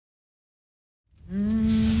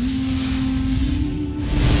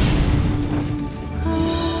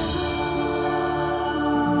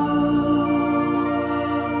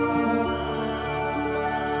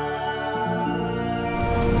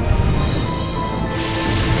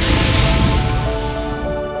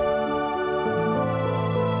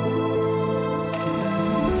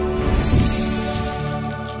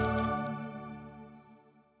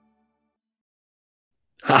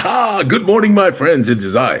Good morning, my friends. It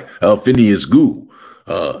is I, Alphinius Goo,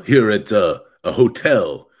 here at a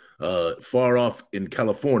hotel far off in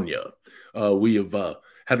California. We have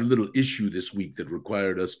had a little issue this week that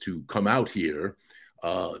required us to come out here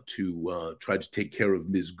to try to take care of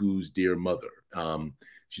Ms. Goo's dear mother.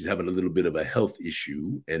 She's having a little bit of a health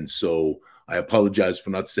issue, and so I apologize for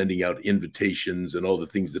not sending out invitations and all the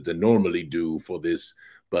things that they normally do for this.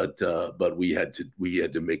 But we had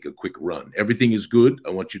to make a quick run. Everything is good.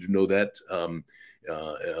 I want you to know that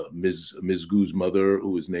Ms. Goo's mother,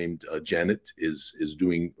 who is named Janet, is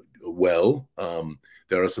doing well.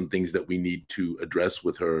 There are some things that we need to address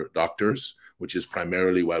with her doctors, which is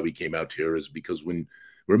primarily why we came out here. Is because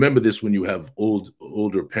remember this, when you have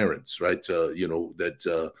older parents, right?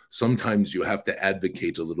 That sometimes you have to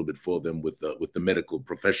advocate a little bit for them with the medical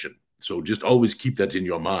profession. So just always keep that in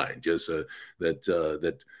your mind. Just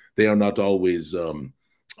that they are not always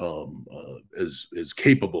as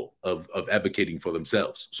capable of advocating for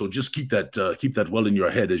themselves. So just keep that well in your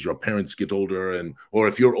head as your parents get older, or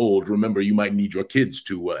if you're old, remember you might need your kids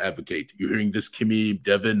to advocate. You hearing this, Kimmy,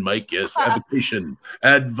 Devin, Mike? Yes, advocation.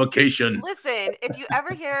 Listen, if you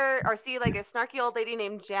ever hear or see like a snarky old lady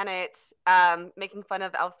named Janet making fun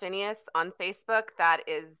of Alphinius on Facebook, that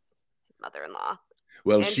is his mother-in-law.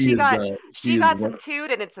 Well, and she got some toot,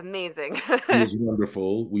 and it's amazing. She is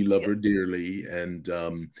wonderful. We love her dearly, and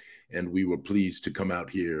we were pleased to come out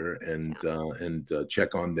here and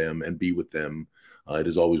check on them and be with them. It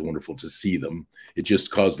is always wonderful to see them. It just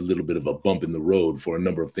caused a little bit of a bump in the road for a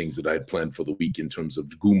number of things that I had planned for the week in terms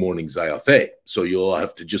of Goo Morning Zyathé. So you'll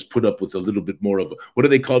have to just put up with a little bit more of what do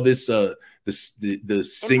they call this? The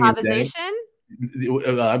sing and dance.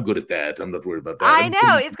 I'm good at that. I'm not worried about that. I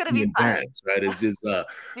know it's gonna be fun, dance, right? It's just do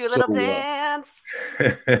a little dance.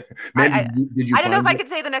 Mandy, did you I don't know if I could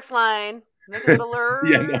say the next line. Make a little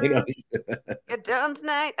yeah, no. Get down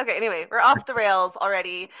tonight. Okay, anyway, we're off the rails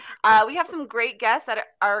already. We have some great guests that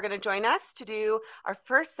are going to join us to do our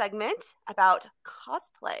first segment about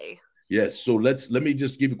cosplay. Yes, so let me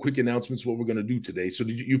just give you quick announcements what we're going to do today. So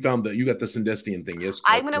you found that you got the Sundestian thing? Yes,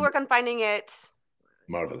 I'm going to work on finding it.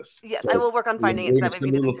 Marvelous. Yes, so I will work on finding it. We're going to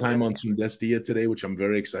spend a little time on Sundestia today, which I'm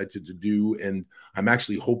very excited to do. And I'm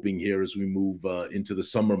actually hoping here as we move into the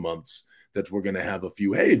summer months that we're going to have a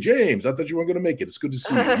few. Hey, James, I thought you weren't going to make it. It's good to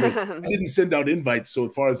see you. I didn't send out invites. So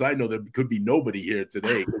as far as I know, there could be nobody here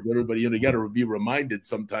today because everybody, you got to be reminded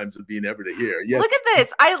sometimes of being ever to hear. Yes. Look at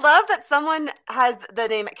this. I love that someone has the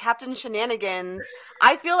name Captain Shenanigans.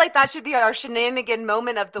 I feel like that should be our shenanigan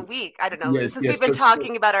moment of the week. I don't know. Since we've been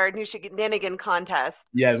talking about our new shenanigan contest.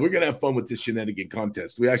 Yeah, we're going to have fun with this shenanigan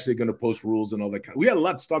contest. We're actually going to post rules and all that. We got a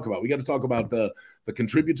lot to talk about. We got to talk about the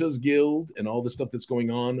Contributors Guild and all the stuff that's going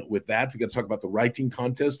on with that. We got to talk about the writing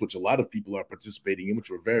contest, which a lot of people are participating in, which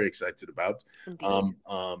we're very excited about.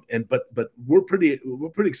 But we're pretty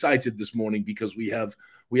excited this morning because we have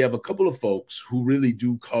a couple of folks who really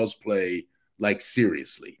do cosplay like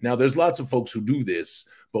seriously. Now, there's lots of folks who do this,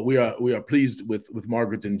 but we are pleased with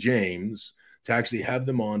Margaret and James to actually have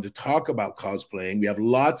them on to talk about cosplaying. We have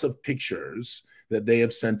lots of pictures that they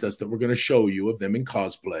have sent us that we're going to show you of them in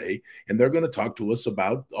cosplay, and they're going to talk to us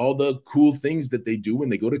about all the cool things that they do when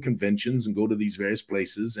they go to conventions and go to these various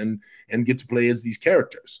places and get to play as these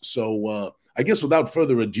characters. So I guess without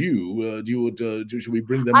further ado, should we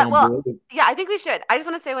bring them on board? Yeah, I think we should. I just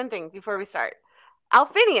want to say one thing before we start.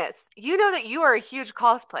 Alphinius, you know that you are a huge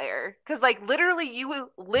cosplayer because, like, literally you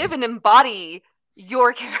live and embody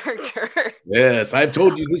your character. Yes, I've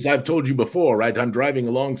told you this. I've told you before, right? I'm driving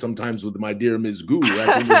along sometimes with my dear Ms. Goo,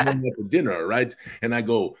 right? We're at dinner, right? And I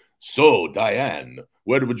go, so, Diane,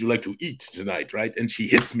 where would you like to eat tonight, right? And she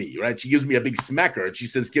hits me, right? She gives me a big smacker, and she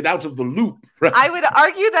says, get out of the loop, right? I would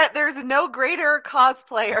argue that there's no greater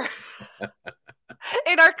cosplayer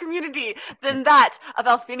in our community than that of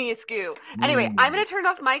Alphinius Goo. Anyway, I'm going to turn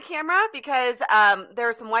off my camera because there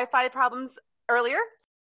were some Wi-Fi problems earlier.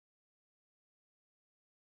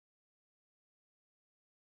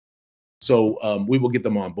 So we will get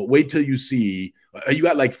them on, but wait till you see. You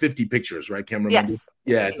got like 50 pictures, right, cameraman? Yes.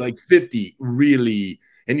 Yeah, it's like 50 really.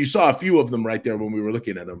 And you saw a few of them right there when we were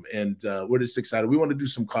looking at them. And we're just excited. We want to do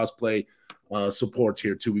some cosplay support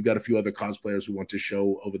here too. We've got a few other cosplayers we want to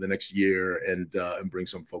show over the next year and bring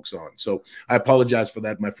some folks on. So I apologize for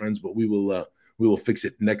that, my friends, but we will fix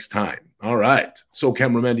it next time. All right. So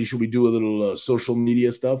cameraman, should we do a little social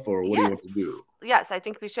media stuff, or what do you want to do? Yes, I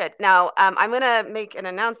think we should. Now, I'm going to make an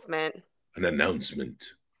announcement. An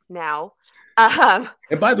announcement. Now.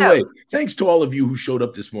 And by the way, thanks to all of you who showed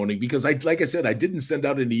up this morning, because like I said, I didn't send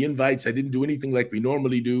out any invites. I didn't do anything like we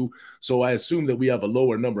normally do. So I assume that we have a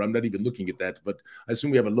lower number. I'm not even looking at that, but I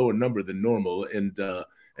assume we have a lower number than normal. And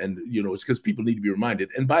And, you know, it's because people need to be reminded.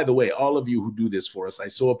 And by the way, all of you who do this for us, I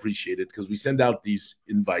so appreciate it, because we send out these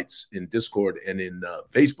invites in Discord and in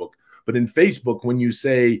Facebook. But in Facebook, when you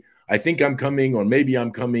say, I think I'm coming, or maybe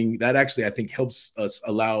I'm coming, that actually, I think, helps us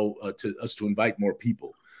allow us to invite more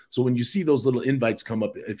people. So when you see those little invites come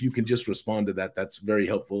up, if you can just respond to that, that's very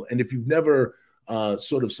helpful. And if you've never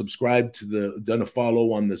sort of subscribed to done a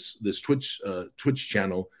follow on this Twitch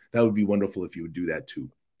channel, that would be wonderful if you would do that too.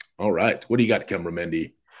 All right. What do you got, Camera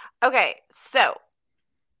Mandy? Okay, so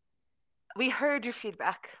we heard your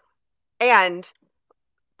feedback and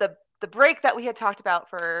the break that we had talked about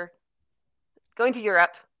for going to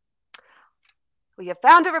Europe. We have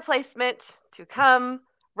found a replacement to come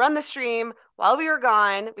run the stream while we were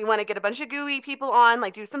gone. We want to get a bunch of gooey people on,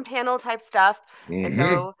 like do some panel type stuff. Mm-hmm. And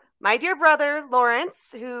so my dear brother, Lawrence,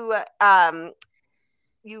 who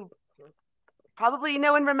you probably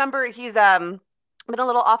know and remember, he's been a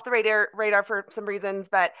little off the radar for some reasons,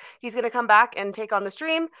 but he's going to come back and take on the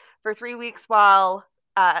stream for 3 weeks while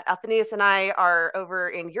Alphinius and I are over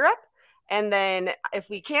in Europe. And then if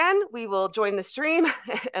we can, we will join the stream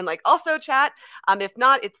and like also chat. If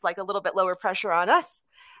not, it's like a little bit lower pressure on us.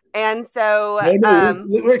 And so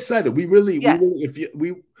we're excited. We really,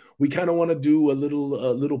 we kind of want to do a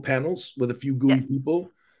little panels with a few gooey people.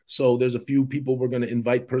 So there's a few people we're going to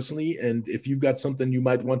invite personally. And if you've got something you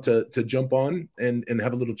might want to jump on and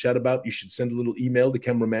have a little chat about, you should send a little email to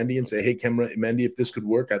Camera Mandy and say, hey, Camera Mandy, if this could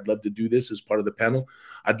work, I'd love to do this as part of the panel.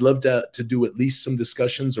 I'd love to do at least some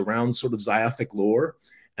discussions around sort of Zyathic lore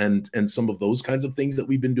and some of those kinds of things that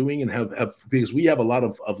we've been doing, and have because we have a lot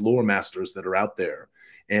of lore masters that are out there,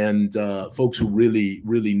 and folks who really,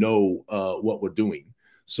 really know what we're doing.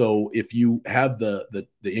 So if you have the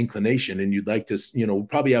inclination and you'd like to, you know, we'll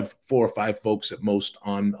probably have 4 or 5 folks at most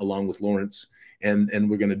on along with Lawrence, and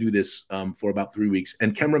we're going to do this for about 3 weeks.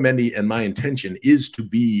 And Camera Mandy and my intention is to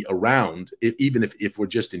be around, even if we're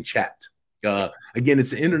just in chat. Again,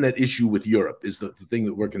 it's an internet issue with Europe is the thing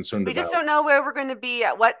that we're concerned about. We just don't know where we're going to be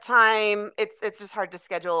at what time. It's just hard to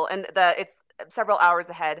schedule, and it's several hours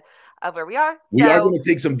ahead of where we are. We are going to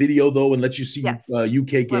take some video though and let you see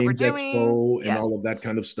UK Games Expo and all of that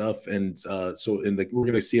kind of stuff. And we're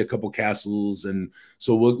going to see a couple castles, and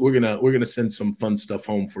so we're gonna send some fun stuff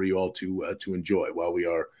home for you all to enjoy while we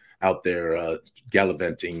are out there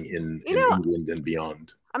gallivanting in England and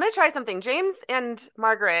beyond. I'm going to try something. James and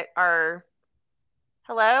Margaret are.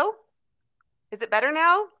 Hello? Is it better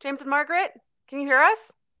now? James and Margaret? Can you hear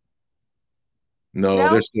us? No,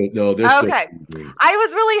 they're still okay. I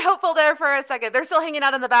was really hopeful there for a second. They're still hanging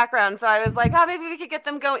out in the background, so I was like, oh, maybe we could get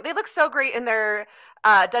them going. They look so great in their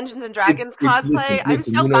Dungeons and Dragons cosplay. I'm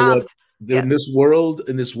so bummed. In this world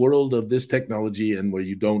of this technology, and where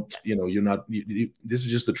you don't, you're not. This is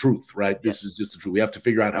just the truth, right? This is just the truth. We have to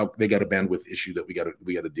figure out how they got a bandwidth issue that we got to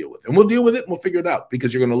deal with, and we'll deal with it. And we'll figure it out,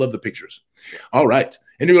 because you're going to love the pictures. Yes. All right,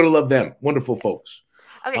 and you're going to love them. Wonderful folks.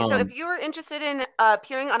 Okay, so if you are interested in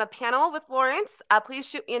appearing on a panel with Lawrence, please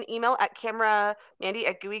shoot me an email at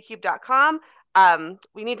cameramandy@gooeycube.com.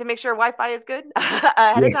 We need to make sure Wi-Fi is good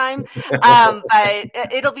ahead of time,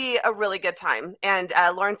 but it'll be a really good time. And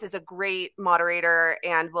Lawrence is a great moderator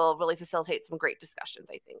and will really facilitate some great discussions,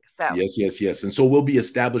 I think. So yes. And so we'll be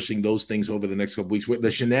establishing those things over the next couple of weeks.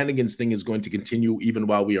 The shenanigans thing is going to continue even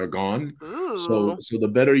while we are gone. Ooh. So the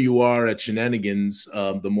better you are at shenanigans,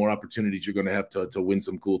 the more opportunities you're going to have to win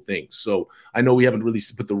some cool things. So I know we haven't really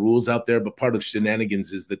put the rules out there, but part of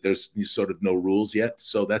shenanigans is that there's sort of no rules yet.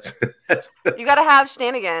 So that's you got to have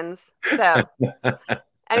shenanigans. So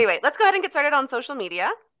anyway, let's go ahead and get started on social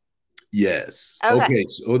media. Yes. Okay.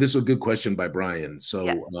 So this is a good question by Brian. So,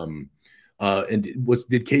 and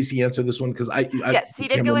did Casey answer this one? Because yes, he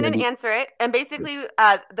did go in and answer it. And basically,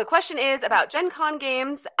 the question is about Gen Con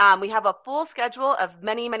games. We have a full schedule of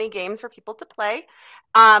many, many games for people to play,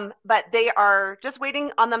 but they are just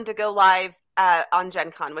waiting on them to go live on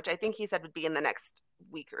Gen Con, which I think he said would be in the next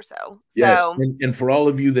week or so. Yes, and for all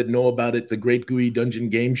of you that know about it, the Great Gooey Dungeon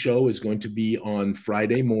Game Show is going to be on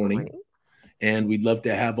Friday morning. And we'd love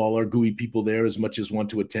to have all our gooey people there as much as want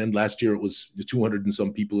to attend. Last year, it was 200 and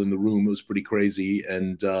some people in the room. It was pretty crazy.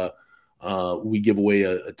 And we give away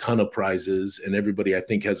a ton of prizes, and everybody, I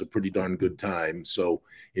think, has a pretty darn good time. So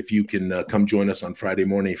if you can come join us on Friday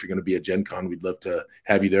morning, if you're going to be at Gen Con, we'd love to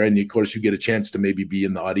have you there. And of course, you get a chance to maybe be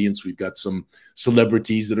in the audience. We've got some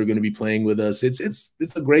celebrities that are going to be playing with us. It's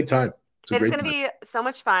a great time. It's going to be so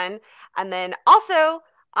much fun. And then also,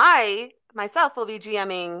 I myself will be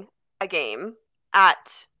GMing a game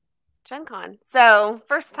at Gen Con. So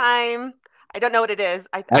first time, I don't know what it is.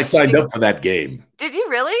 I signed up for that game. Did you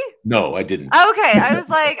really? No, I didn't. Okay, I was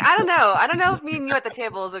like, I don't know. I don't know if meeting you at the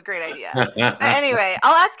table is a great idea. But anyway,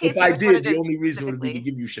 I'll ask Casey. If I did, the only reason would be to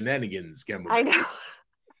give you shenanigans, Cameron. I know.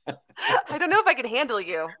 I don't know if I can handle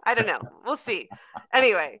you. I don't know. We'll see.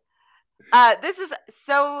 Anyway, this is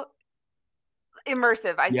so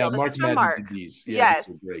immersive. I feel this is from Mark.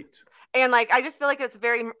 Yes, great. And like, I just feel like it's a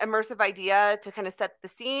very immersive idea to kind of set the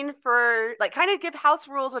scene for like kind of give house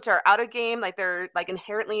rules, which are out of game. Like they're like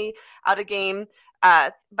inherently out of game,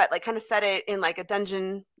 but like kind of set it in like a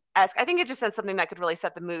dungeon-esque. I think it just sends something that could really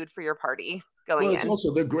set the mood for your party going well, it's in.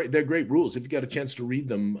 Also, they're great. They're great rules. If you got a chance to read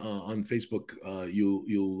them on Facebook,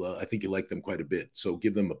 you'll I think you like them quite a bit. So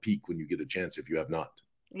give them a peek when you get a chance if you have not.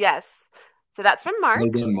 Yes. So that's from Mark. Well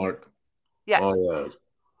done, Mark. Yes.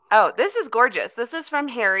 Oh, this is gorgeous. This is from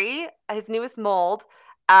Harry, his newest mold.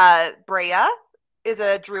 Brea is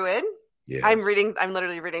a druid. Yes. I'm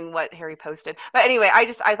literally reading what Harry posted. But anyway, I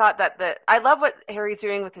thought that I love what Harry's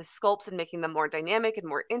doing with his sculpts and making them more dynamic and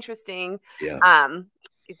more interesting. Yeah.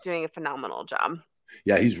 He's doing a phenomenal job.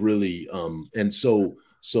 Yeah, he's really and so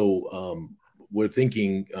we're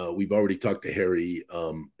thinking we've already talked to Harry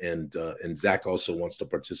and Zach also wants to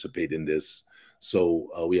participate in this. So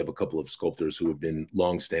we have a couple of sculptors who have been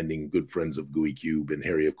longstanding good friends of Gooey Cube, and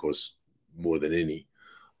Harry, of course, more than any.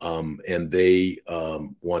 And they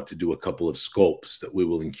want to do a couple of sculpts that we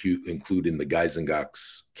will include in the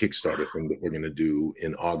Geisengox Kickstarter thing that we're going to do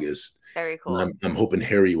in August. Very cool. And I'm hoping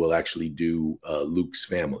Harry will actually do Luke's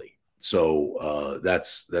family. So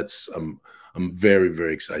I'm very,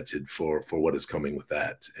 very excited for what is coming with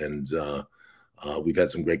that. And we've had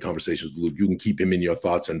some great conversations with Luke. You can keep him in your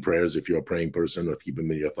thoughts and prayers if you're a praying person, or keep him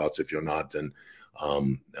in your thoughts if you're not. And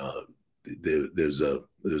there's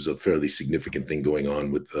a fairly significant thing going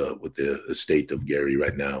on with the estate of Gary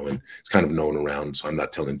right now, and it's kind of known around. So I'm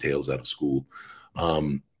not telling tales out of school,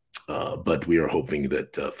 but we are hoping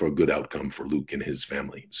that for a good outcome for Luke and his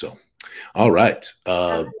family. So, all right.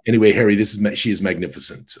 Anyway, Harry, she is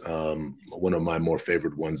magnificent. One of my more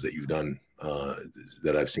favorite ones that you've done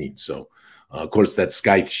that I've seen. So. Of course, that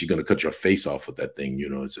scythe, she's going to cut your face off with that thing, you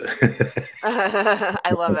know. It's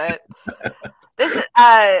I love it. This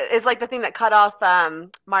is like the thing that cut off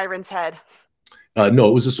Myron's head. No,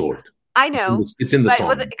 it was a sword. I know. It's in the song.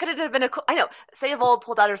 Could it have been I know. Say of old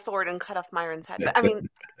pulled out her sword and cut off Myron's head. But I mean,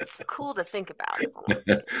 it's cool to think about.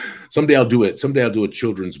 Someday I'll do it. Someday I'll do a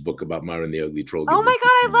children's book about Myron the Ugly Troll. Oh my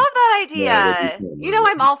God, I love that idea. Yeah, you know,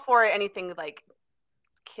 I'm all for anything like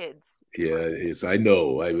kids. Yeah, yes, I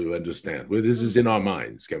know. I understand. Well, this is in our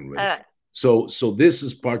minds, Cameron. So this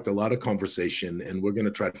has sparked a lot of conversation, and we're going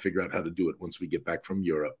to try to figure out how to do it once we get back from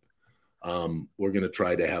Europe. We're going to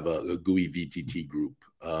try to have a Gooey VTT group,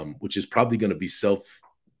 which is probably going to be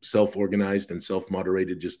self-organized and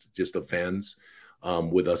self-moderated, just of fans,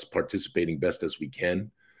 with us participating best as we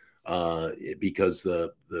can. Because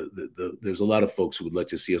there's a lot of folks who would like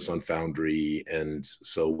to see us on Foundry, and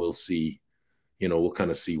so we'll see. You know, we'll kind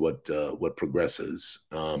of see what progresses,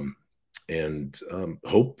 and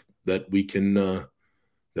hope that we can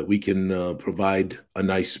provide a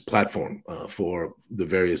nice platform for the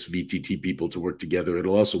various VTT people to work together.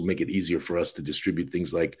 It'll also make it easier for us to distribute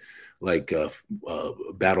things like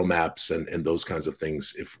battle maps and those kinds of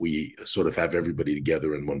things if we sort of have everybody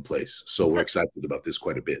together in one place. So we're excited about this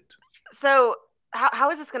quite a bit. So how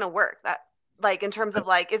is this going to work? Like in terms of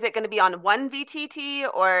like, is it going to be on one VTT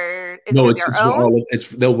or is it their own?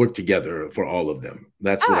 They'll work together for all of them.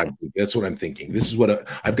 That's what I'm thinking. This is what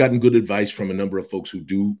I've gotten good advice from a number of folks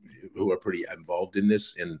who are pretty involved in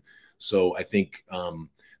this, and so I think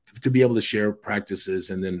to be able to share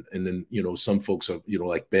practices, and then you know, some folks are, you know,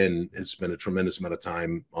 like Ben has spent a tremendous amount of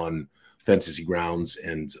time on Fantasy Grounds,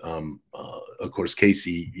 and of course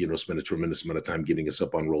Casey, you know, spent a tremendous amount of time getting us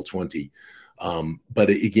up on Roll20. But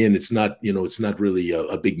again, it's not really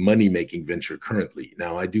a big money-making venture currently.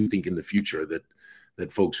 Now, I do think in the future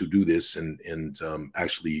that folks who do this and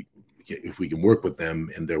actually, if we can work with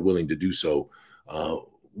them and they're willing to do so,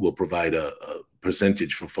 will provide a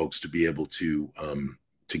percentage for folks to be able to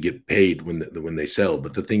get paid when they sell.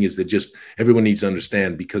 But the thing is that just everyone needs to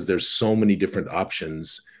understand, because there's so many different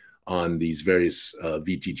options on these various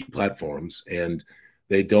VTT platforms, and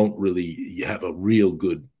they don't really have a real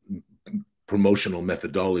good promotional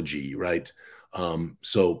methodology, right?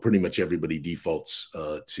 So pretty much everybody defaults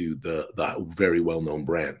to the very well-known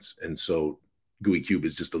brands, and so Gooey Cube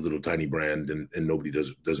is just a little tiny brand, and nobody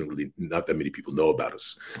doesn't really, not that many people know about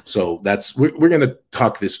us. So we're going to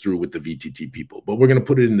talk this through with the VTT people, but we're going to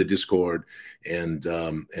put it in the Discord and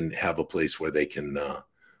have a place where they can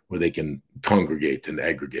where they can congregate and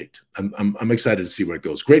aggregate. I'm excited to see where it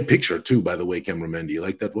goes. Great picture too, by the way, cameraman. Do you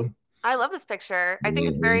like that one? I love this picture. I think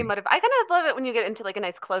it's very motivating. I kind of love it when you get into like a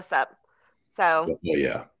nice close up. So oh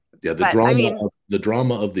yeah, the but, drama I mean, the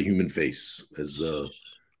drama of the human face is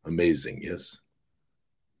amazing. Yes.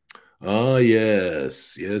 Oh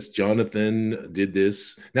yes, yes. Jonathan did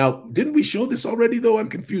this. Now, didn't we show this already? Though I'm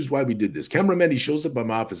confused why we did this. Cameraman, he shows up at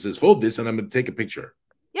my office, says, "Hold this," and I'm going to take a picture.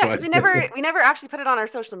 Yeah, because we never actually put it on our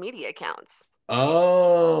social media accounts.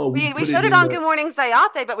 Oh, we showed it on Goo Morning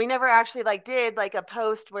Zyathé, but we never actually like did like a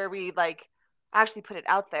post where we like actually put it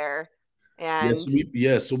out there. And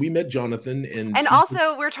so we met Jonathan, and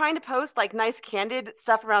also we're trying to post like nice candid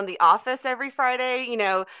stuff around the office every Friday, you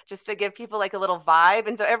know, just to give people like a little vibe.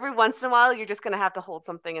 And so every once in a while, you're just going to have to hold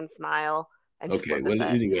something and smile. And okay, well,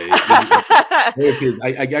 anyway, it is.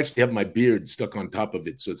 I actually have my beard stuck on top of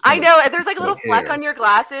it, so it's. I know there's like a little fleck on your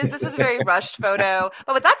glasses. This was a very rushed photo,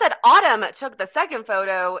 but with that said, Autumn took the second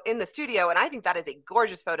photo in the studio, and I think that is a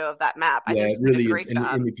gorgeous photo of that map. Yeah, it really is.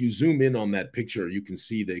 And if you zoom in on that picture, you can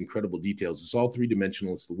see the incredible details. It's all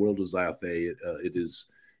three-dimensional. It's the world of Zyathé. It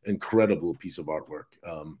is an incredible piece of artwork.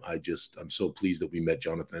 I'm so pleased that we met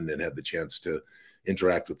Jonathan and had the chance to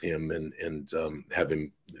interact with him and have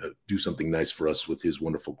him do something nice for us with his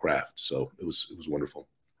wonderful craft. So it was wonderful.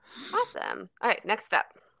 Awesome. All right, next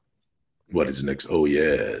up. What is next? Oh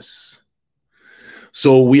yes.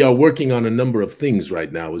 So we are working on a number of things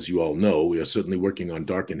right now, as you all know. We are certainly working on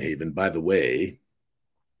Darkenhaven. By the way,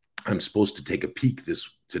 I'm supposed to take a peek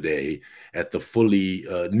today at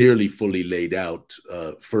the nearly fully laid out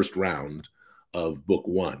first round of book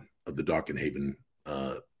 1 of the Darkenhaven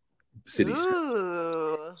city set.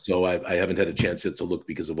 So I haven't had a chance yet to look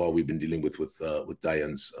because of all we've been dealing with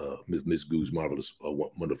Diane's Miss Goo's marvelous,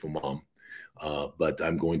 wonderful mom. But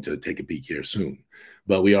I'm going to take a peek here soon.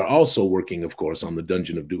 But we are also working, of course, on the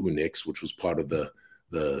Dungeon of Duunix, which was part of the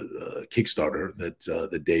Kickstarter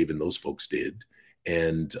that Dave and those folks did.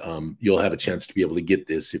 And you'll have a chance to be able to get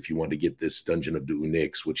this if you want to get this Dungeon of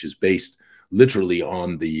Duunix, which is based literally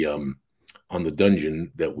on the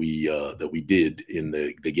dungeon that we did in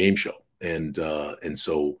the game show. And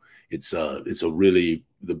so it's a really,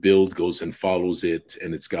 the build goes and follows it,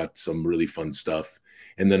 and it's got some really fun stuff.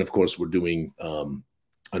 And then of course we're doing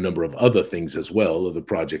a number of other things as well, other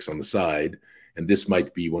projects on the side. And this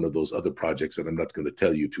might be one of those other projects that I'm not going to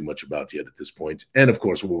tell you too much about yet at this point. And of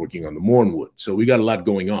course we're working on the Mornwood. So we got a lot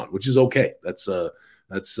going on, which is okay. That's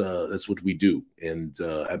what we do. And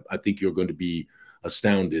I think you're going to be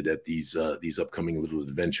astounded at these upcoming little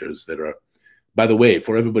adventures that are. By the way,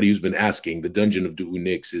 for everybody who's been asking, the Dungeon of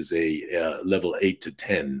Duunix is a level 8 to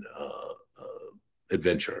 10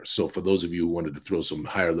 adventure. So for those of you who wanted to throw some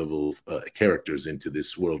higher level characters into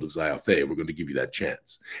this world of Zyathé, we're going to give you that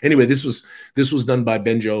chance. Anyway, this was done by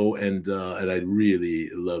Benjo, and I really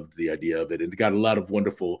loved the idea of it, and it got a lot of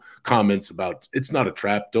wonderful comments about it's not a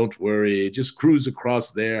trap, don't worry, just cruise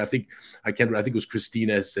across there. I think it was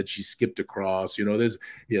Christina said she skipped across. You know,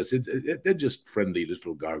 they're just friendly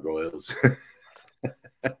little gargoyles.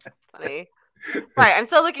 That's funny. Right, I'm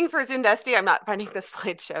still looking for Sundestia. I'm not finding the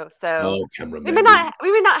slideshow, so we may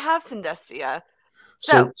not have Sundestia.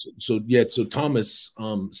 So Thomas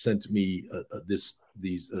sent me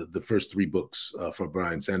the first 3 books from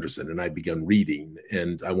Brian Sanderson, and I began reading,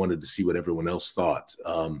 and I wanted to see what everyone else thought.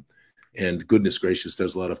 And goodness gracious,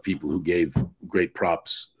 there's a lot of people who gave great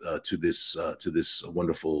props to this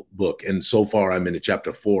wonderful book. And so far, I'm in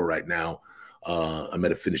chapter 4 right now. I'm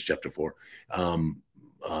at a finished chapter 4.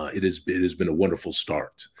 It has been a wonderful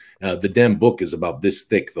start. The damn book is about this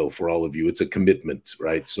thick, though, for all of you. It's a commitment,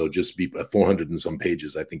 right? So just be 400 and some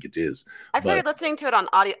pages, I think it is. I've started listening to it on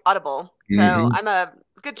Audible, so I'm a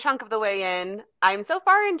good chunk of the way in. I'm so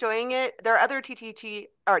far enjoying it. There are other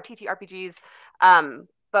TTRPGs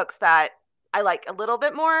books that I like a little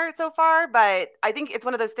bit more so far, but I think it's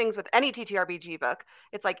one of those things with any TTRPG book.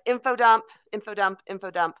 It's like info dump, info dump,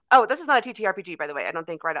 info dump. Oh, this is not a TTRPG, by the way. I don't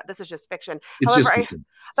think this is just fiction. It's just fiction.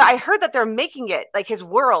 But I heard that they're making it, like his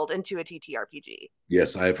world, into a TTRPG.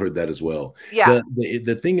 Yes, I have heard that as well. Yeah.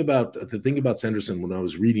 The thing about Sanderson, when I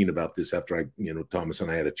was reading about this after Thomas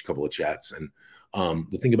and I had a couple of chats, and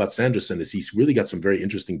the thing about Sanderson is he's really got some very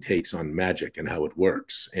interesting takes on magic and how it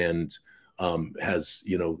works. And has,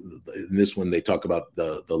 you know, in this one they talk about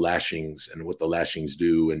the lashings and what the lashings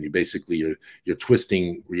do, and you basically you're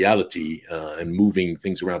twisting reality and moving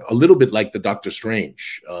things around a little bit like the Doctor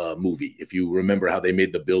Strange movie. If you remember how they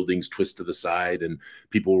made the buildings twist to the side and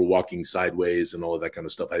people were walking sideways and all of that kind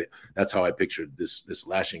of stuff, that's how I pictured this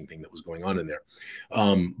lashing thing that was going on in there.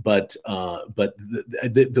 But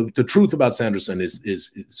the truth about Sanderson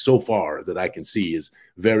is so far that I can see is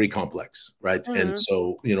very complex, right? Mm-hmm. And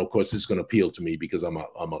so, you know, of course, it's going to appeal to me because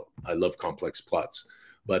I love complex plots.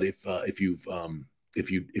 But if you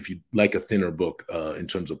like a thinner book in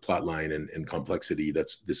terms of plot line and complexity,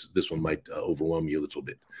 this one might overwhelm you a little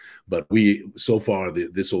bit. But so far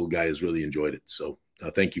this old guy has really enjoyed it. So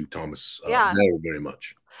thank you, Thomas, very, very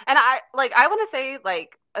much. And I want to say,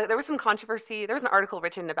 like, there was some controversy. There was an article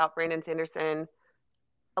written about Brandon Sanderson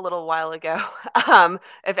a little while ago.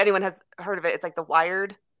 If anyone has heard of it, it's like the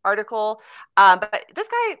Wired article. But this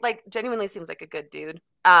guy, like, genuinely seems like a good dude.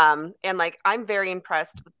 And like, I'm very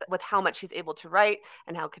impressed with how much he's able to write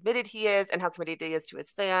and how committed he is and how committed he is to his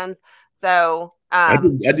fans. So I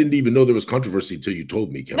didn't even know there was controvery until you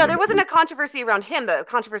told me, Cameron. No, there wasn't a controvery around him. The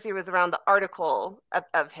controvery was around the article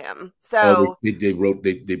of him. So they were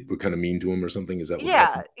kind of mean to him or something. Is that what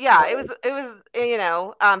happened? It was you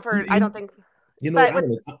know, I don't think, you know,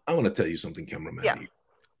 I want to tell you something, cameraman. Yeah.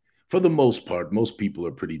 For the most part, most people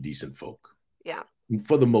are pretty decent folk. Yeah.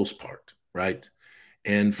 For the most part, right?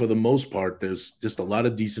 And for the most part, there's just a lot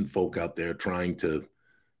of decent folk out there trying to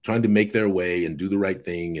make their way and do the right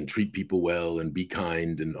thing and treat people well and be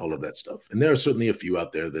kind and all of that stuff. And there are certainly a few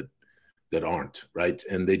out there that aren't, right?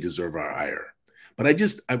 And they deserve our ire. But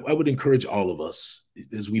I would encourage all of us,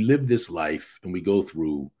 as we live this life and we go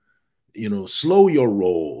through, you know, slow your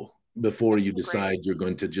roll before you decide you're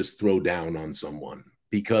going to just throw down on someone,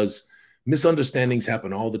 because misunderstandings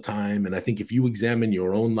happen all the time. And I think if you examine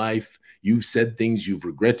your own life, you've said things you've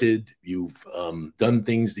regretted, you've done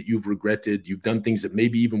things that you've regretted, you've done things that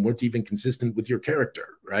maybe even weren't even consistent with your character,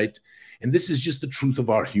 right? And this is just the truth of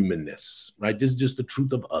our humanness, right? This is just the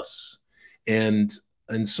truth of us. And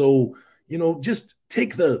so, you know, just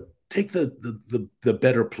take the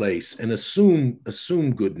better place and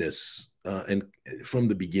assume goodness and from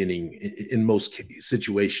the beginning in most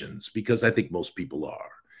situations, because I think most people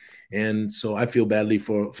are. And so I feel badly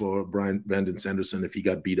for Brandon Sanderson if he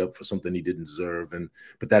got beat up for something he didn't deserve.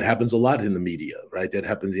 But that happens a lot in the media, right? That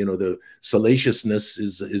happens, you know, the salaciousness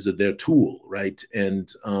is their tool, right? And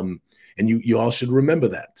you all should remember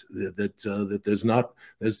that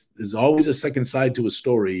there's always a second side to a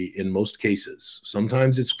story in most cases.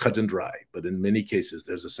 Sometimes it's cut and dry, but in many cases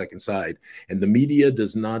there's a second side. And the media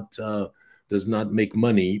does not make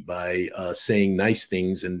money by saying nice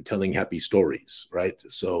things and telling happy stories, right?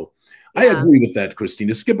 So yeah. I agree with that,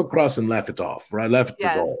 Christina. Skip across and laugh it off, right? Laugh it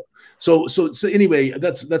off. So anyway,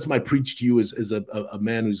 that's my preach to you as a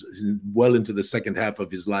man who's well into the second half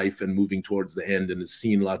of his life and moving towards the end and has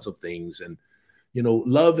seen lots of things. And, you know,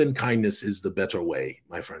 love and kindness is the better way,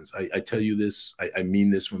 my friends. I tell you this, I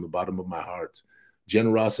mean this from the bottom of my heart.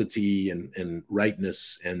 Generosity and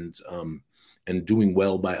rightness and doing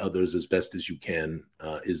well by others as best as you can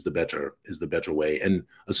is the better way. And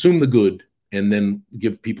assume the good and then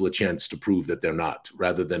give people a chance to prove that they're not,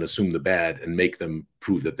 rather than assume the bad and make them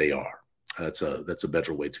prove that they are. That's a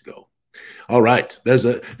better way to go. All right, there's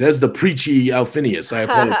the preachy Alphinius. I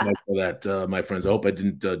apologize for that, my friends. I hope I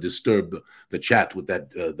didn't disturb the chat with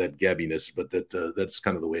that gabbiness, but that's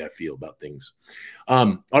kind of the way I feel about things.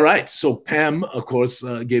 All right, so Pam, of course,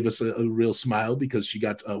 gave us a real smile because she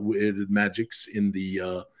got Weirded Magics in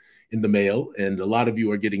the mail, and a lot of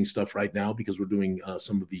you are getting stuff right now because we're doing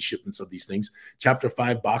some of these shipments of these things. Chapter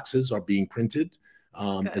 5 boxes are being printed.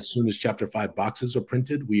 As soon as Chapter 5 boxes are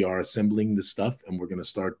printed, we are assembling the stuff and we're going to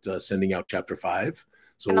start sending out Chapter 5.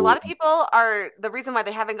 So, and a lot of people the reason why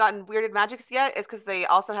they haven't gotten Weirded Magics yet is because they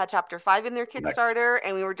also had Chapter 5 in their Kickstarter,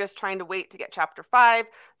 and we were just trying to wait to get Chapter 5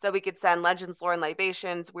 so we could send Legends, Lore, and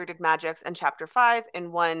Libations, Weirded Magics, and Chapter 5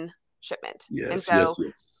 in one shipment. Yes, and so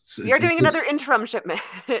yes. We are doing another interim shipment.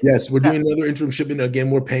 Yes, we're doing another interim shipment. Again,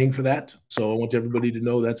 we're paying for that. So I want everybody to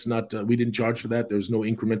know that's not, we didn't charge for that. There's no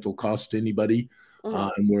incremental cost to anybody.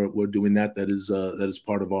 And we're doing that. That is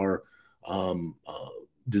part of our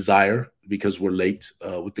desire, because we're late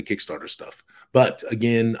with the Kickstarter stuff. But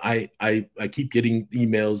again, I keep getting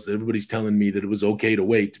emails that everybody's telling me that it was okay to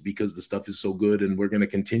wait because the stuff is so good, and we're going to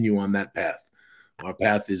continue on that path. Our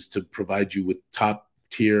path is to provide you with top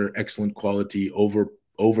tier, excellent quality,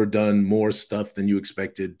 overdone, more stuff than you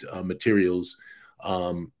expected materials,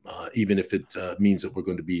 even if it means that we're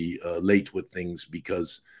going to be late with things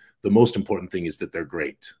because the most important thing is that they're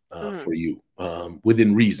great for you,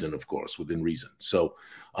 within reason, of course, within reason. So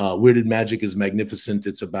Weirded Magic is magnificent.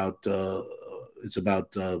 It's about I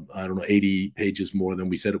don't know, 80 pages more than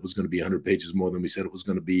we said it was going to be, 100 pages more than we said it was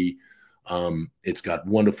going to be. It's got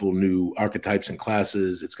wonderful new archetypes and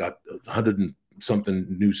classes. It's got 100 and something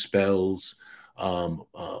new spells,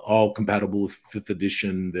 all compatible with 5th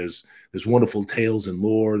edition. There's wonderful tales and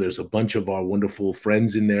lore. There's a bunch of our wonderful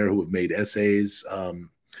friends in there who have made essays.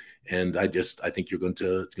 And I think you're going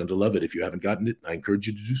to love it. If you haven't gotten it, I encourage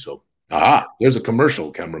you to do so. There's a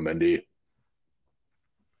commercial, Camera Mendy.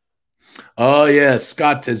 Oh yeah,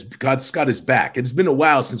 Scott is back. It's been a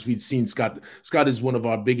while since we'd seen Scott. Scott is one of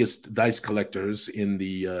our biggest dice collectors in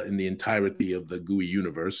the entirety of the Gooey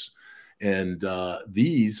universe, and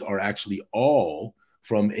these are actually all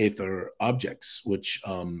from Aether Objects, which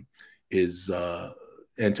is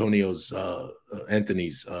Anthony's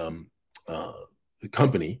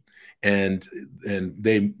company, and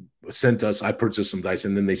they sent us. I purchased some dice,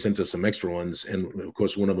 and then they sent us some extra ones, and of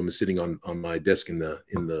course, one of them is sitting on my desk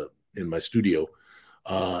in my studio,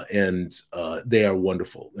 and they are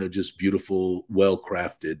wonderful. They're just beautiful,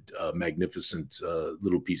 well-crafted, magnificent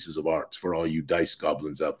little pieces of art for all you dice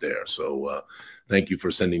goblins out there. So thank you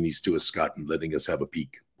for sending these to us, Scott, and letting us have a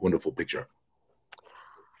peek. Wonderful picture.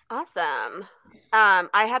 Awesome.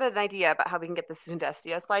 I had an idea about how we can get the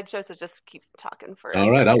Sundestia slideshow, so just keep talking first.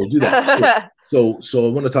 All right, I will do that. So I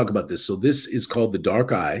want to talk about this. So this is called The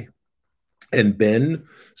Dark Eye. And Ben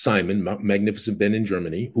Simon, Magnificent Ben in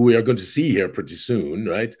Germany, who we are going to see here pretty soon,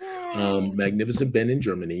 right? Magnificent Ben in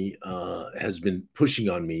Germany has been pushing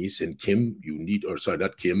on me, saying, Kim,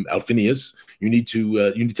 not Kim, Alphinius, you need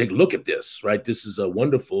to take a look at this, right? This is a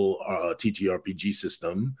wonderful TTRPG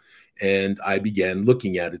system. And I began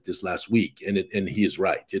looking at it this last week, and he is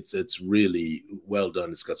right. It's really well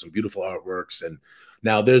done. It's got some beautiful artworks, and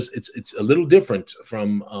now it's a little different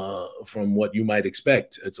from what you might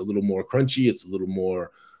expect. It's a little more crunchy. It's a little more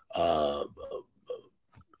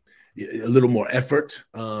effort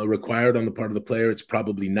required on the part of the player. It's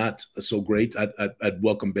probably not so great. I'd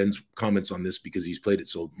welcome Ben's comments on this because he's played it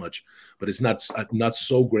so much, but it's not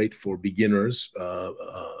so great for beginners,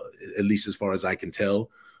 at least as far as I can tell,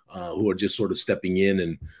 who are just sort of stepping in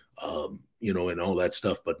and and all that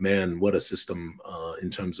stuff. But man, what a system in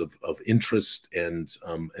terms of interest and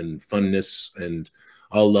funness. And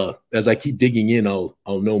I'll as I keep digging in, I'll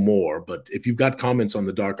know more. But if you've got comments on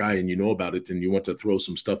the Dark Eye and you know about it and you want to throw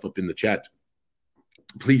some stuff up in the chat,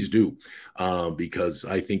 please do, because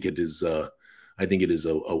I think it is a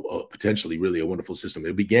potentially really a wonderful system.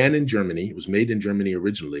 It began in Germany. It was made in Germany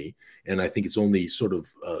originally, and I think it's only sort of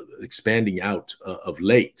expanding out of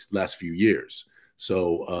last few years.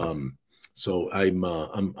 So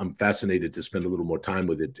I'm fascinated to spend a little more time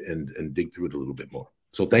with it and dig through it a little bit more.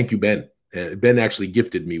 So thank you, Ben. Ben actually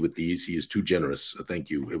gifted me with these. He is too generous. Thank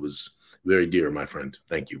you. It was very dear, my friend.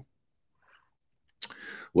 Thank you.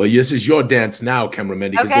 Well, this is your dance now,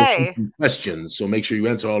 cameraman. Okay. Questions, so make sure you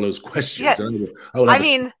answer all those questions. Yes.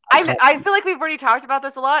 I feel like we've already talked about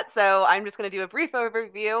this a lot, so I'm just going to do a brief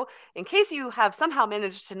overview in case you have somehow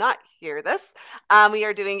managed to not hear this. We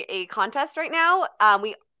are doing a contest right now.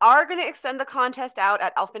 We are going to extend the contest out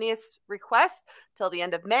at Alphinius request till the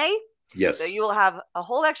end of May. Yes. So you will have a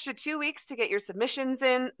whole extra 2 weeks to get your submissions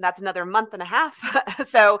in. That's another month and a half.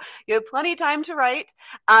 So you have plenty of time to write.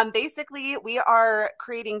 Basically, we are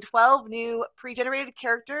creating 12 new pre-generated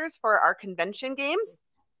characters for our convention games.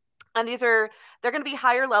 And they're going to be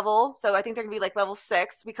higher level. So I think they're going to be like level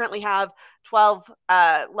 6. We currently have 12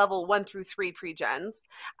 level 1 through 3 pre-gens.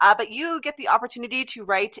 But you get the opportunity to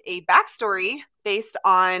write a backstory based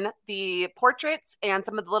on the portraits and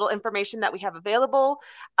some of the little information that we have available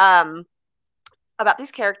about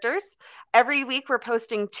these characters. Every week we're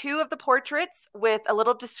posting 2 of the portraits with a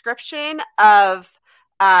little description of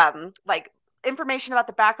information about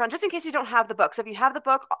the background, just in case you don't have the books. If you have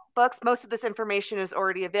the books, most of this information is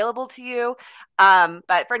already available to you.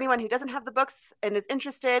 But for anyone who doesn't have the books and is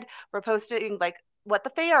interested, we're posting what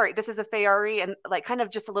the Fay'aree. This is a Fay'aree, and kind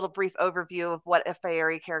of just a little brief overview of what a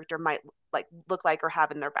Fay'aree character might look like or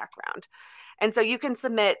have in their background. And so you can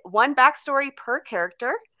submit 1 backstory per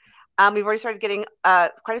character. We've already started getting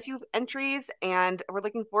quite a few entries, and we're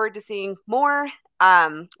looking forward to seeing more.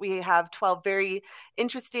 We have 12 very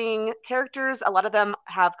interesting characters. A lot of them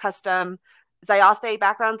have custom Zyathé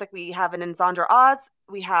backgrounds, like we have in Zandra Oz.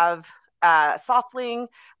 We have softling,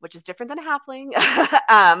 which is different than a halfling.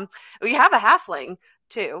 We have a halfling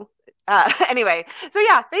too. Anyway, so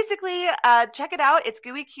yeah, basically, check it out. It's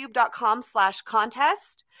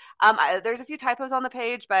gooeycube.com/contest. There's a few typos on the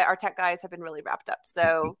page, but our tech guys have been really wrapped up.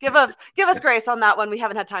 So give us grace on that one. We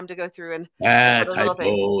haven't had time to go through and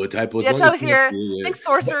typos. Yeah, so here, I think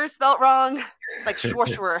sorcerer spelt wrong. It's like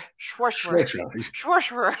Schwarzwer.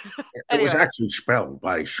 It was actually spelled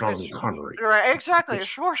by Sean Connery. Right, exactly.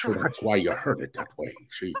 Schwarzwer. So that's why you heard it that way.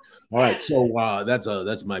 See, all right. So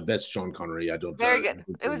that's my best Sean Connery. I don't. Very good.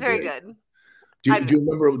 It was very good. Do you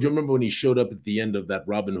remember when he showed up at the end of that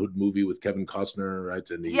Robin Hood movie with Kevin Costner, right?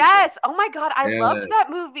 And yes. Oh my God, I loved that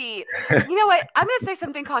movie. You know what? I'm going to say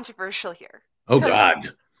something controversial here. Oh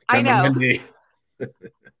God, I know.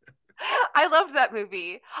 I loved that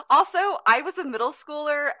movie. Also, I was a middle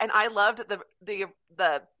schooler, and I loved the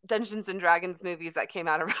Dungeons and Dragons movies that came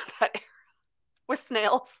out around that era with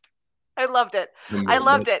snails. I loved it. I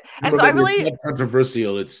loved it. And so I really, it's not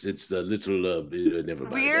controversial. It's the little never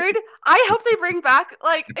mind. Weird. I hope they bring back,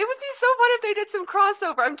 like, it would be so fun if they did some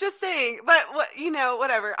crossover. I'm just saying, but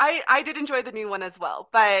whatever. I did enjoy the new one as well.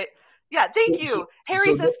 But yeah, thank you.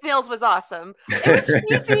 Harry says snails was awesome. It was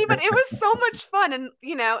cheesy, but it was so much fun. And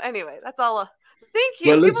anyway, that's all. Thank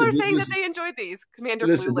you. Well, people are saying that they enjoyed these. Commander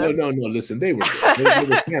Blue Lips. No. Listen, they were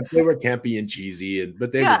they were campy and cheesy,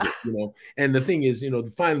 but they were good, And the thing is,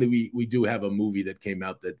 finally we do have a movie that came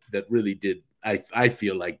out that really did. I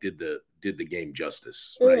feel like did the game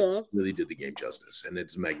justice, right? Mm-hmm. Really did the game justice, and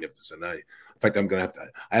it's magnificent. In fact, I'm gonna have to.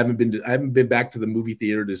 I haven't been back to the movie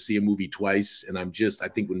theater to see a movie twice, and I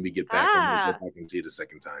think when we get back, I'm gonna go back and see it a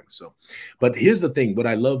second time. So, but here's the thing: what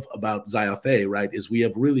I love about Zyathé, right, is we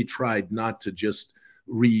have really tried not to just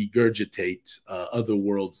regurgitate other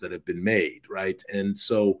worlds that have been made, right, and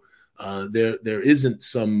so. There isn't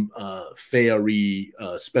some Fay'aree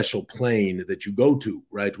special plane that you go to,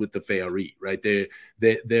 right, with the Fay'aree, right?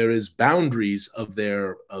 There is boundaries of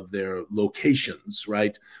their locations,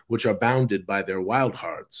 right, which are bounded by their wild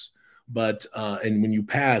hearts. But and when you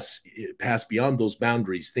pass beyond those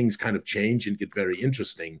boundaries, things kind of change and get very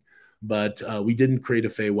interesting. But we didn't create a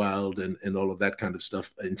Feywild and all of that kind of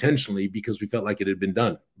stuff intentionally because we felt like it had been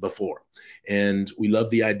done before, and we love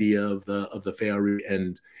the idea of the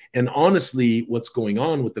Fay'aree and honestly, what's going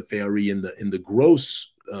on with the Fay'aree in the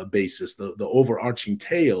gross basis, the overarching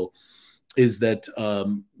tale, is that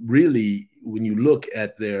really when you look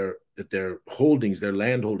at their holdings, their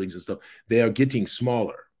land holdings and stuff, they are getting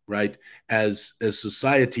smaller. Right, as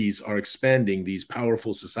societies are expanding, these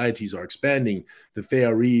powerful societies are expanding. The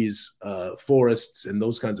Fay'aree's forests and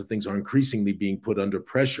those kinds of things are increasingly being put under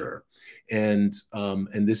pressure, and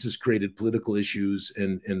this has created political issues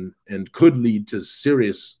and could lead to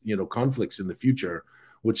serious conflicts in the future,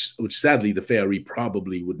 which sadly the Fay'aree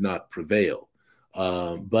probably would not prevail.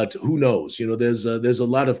 But who knows? There's a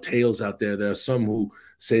lot of tales out there. There are some who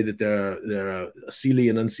say that there are Seelie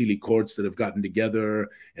and Unseelie courts that have gotten together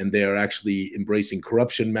and they are actually embracing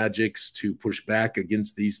corruption magics to push back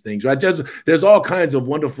against these things. Right? There's all kinds of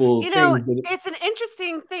wonderful things. It's an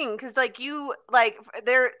interesting thing because the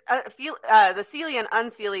Seelie and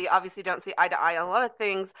Unseelie obviously don't see eye to eye on a lot of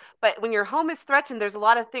things. But when your home is threatened, there's a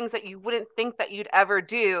lot of things that you wouldn't think that you'd ever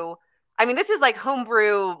do. I mean, this is like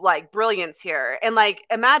homebrew, like brilliance here. And like,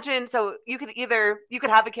 imagine, so you could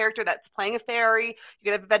have a character that's playing a Fay'aree. You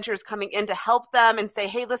could have adventurers coming in to help them and say,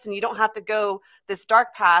 hey, listen, you don't have to go this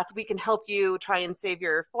dark path. We can help you try and save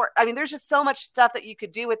your fort. I mean, there's just so much stuff that you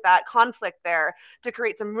could do with that conflict there to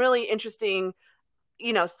create some really interesting,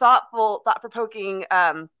 thought-provoking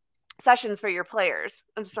sessions for your players.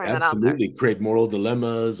 I'm just throwing that out there. Absolutely, create moral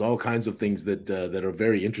dilemmas, all kinds of things that are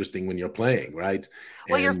very interesting when you're playing, right?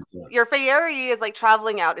 Well, your Fay'aree is like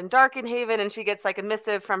traveling out in Darkenhaven, and she gets like a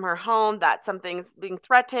missive from her home that something's being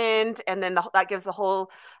threatened, and then that gives the whole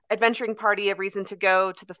adventuring party a reason to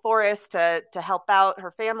go to the forest to help out her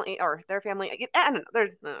family or their family. I don't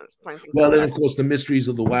know. Well, and of course the mysteries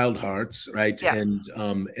of the Wild Hearts, right? Yeah. And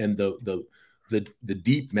the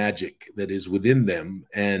deep magic that is within them,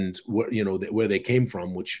 and where they came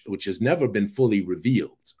from, which has never been fully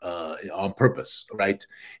revealed on purpose, right?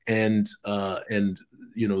 And there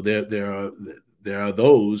are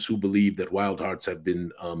those who believe that wild hearts have been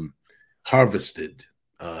harvested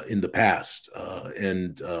in the past,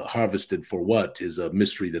 and harvested for what is a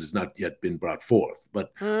mystery that has not yet been brought forth.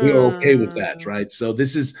 But we are okay with that, right? So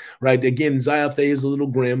this is right again. Zyathé is a little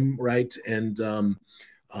grim, right? And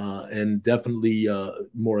definitely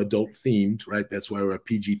more adult themed, right? That's why we're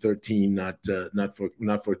PG-13, not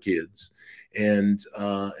for kids, and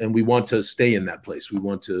we want to stay in that place. We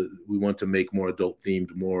want to make more adult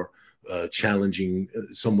themed, more challenging,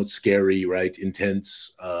 somewhat scary, right,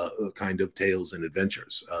 intense kind of tales and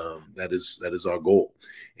adventures. That is our goal,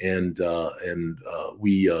 and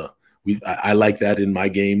I like that in my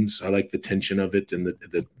games. I like the tension of it and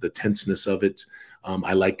the tenseness of it.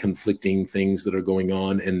 I like conflicting things that are going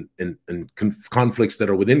on and conflicts that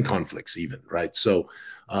are within conflicts, even, right? So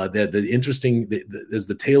the interesting as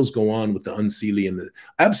the tales go on with the unseelie and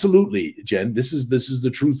absolutely, Jen, this is the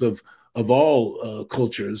truth of all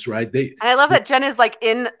cultures, right? I love that Jen is like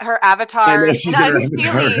in her avatar. She's in her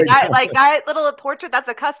avatar, right? That little portrait, that's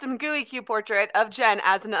a custom Gooey Cube portrait of Jen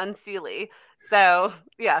as an unseelie. So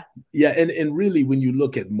yeah. And really, when you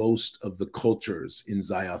look at most of the cultures in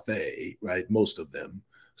Zyathé, right, most of them,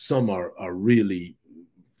 some are really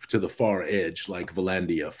to the far edge, like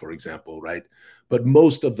Valandia, for example, right? But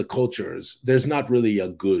most of the cultures, there's not really a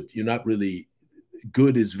good. You're not really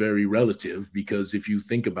good is very relative, because if you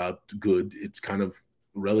think about good, it's kind of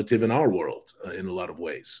relative in our world in a lot of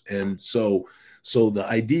ways. And so the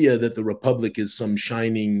idea that the Republic is some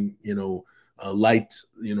shining, light,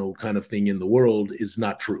 kind of thing in the world is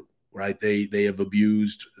not true, right? They have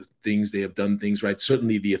abused things, they have done things, right?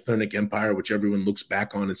 Certainly the Eternic Empire, which everyone looks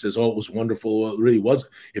back on and says, oh, it was wonderful. Well, it really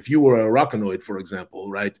wasn't. If you were a Rockanoid, for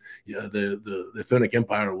example, right, the Eternic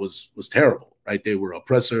Empire was terrible, right? They were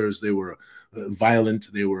oppressors, they were violent,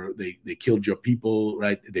 they killed your people,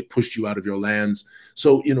 right? They pushed you out of your lands.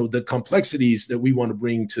 So the complexities that we want to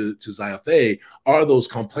bring to Zyathé are those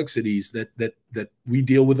complexities that we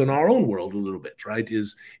deal with in our own world a little bit, right?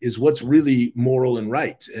 Is what's really moral and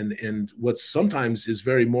right, and what sometimes is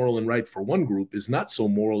very moral and right for one group is not so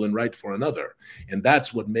moral and right for another, and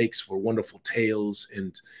that's what makes for wonderful tales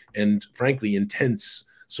and frankly intense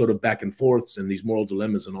sort of back and forths and these moral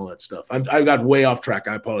dilemmas and all that stuff. I got way off track.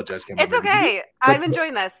 I apologize, Cameron. It's okay. I'm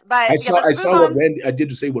enjoying this. But I saw what Randy. I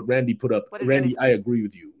did say what Randy put up. Randy, I agree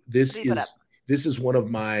with you. This is one of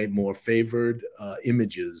my more favored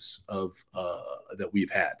images of that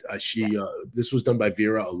we've had. This was done by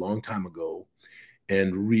Vera a long time ago,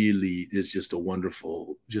 and really is just a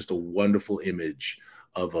wonderful image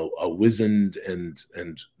of a wizened and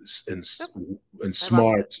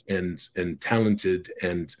smart and talented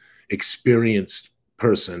and experienced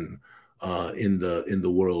person in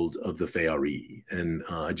the world of the Fay'aree. And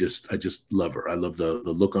I just love her. I love the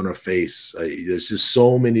look on her face. There's just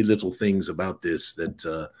so many little things about this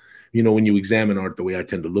that when you examine art the way I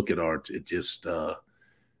tend to look at art, it just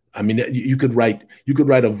I mean, you could write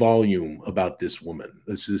a volume about this woman,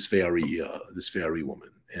 this Fay'aree woman,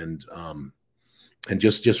 and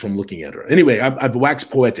just from looking at her. Anyway, I've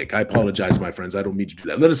waxed poetic. I apologize, my friends. I don't mean to do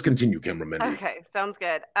that. Let us continue, cameraman. Okay, sounds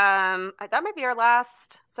good. That might be our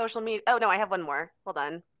last social media. Oh no, I have one more. Hold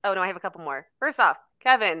on. Oh no, I have a couple more. First off,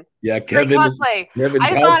 Kevin. Yeah, Kevin. Cosplay.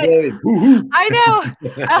 I know.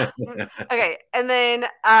 Okay, and then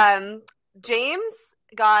James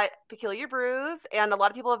got Peculiar Brews, and a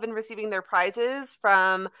lot of people have been receiving their prizes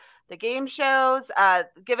from the game shows.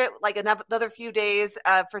 Give it like another few days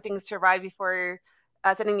for things to arrive before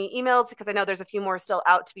sending me emails, because I know there's a few more still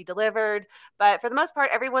out to be delivered. But for the most part,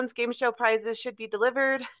 everyone's game show prizes should be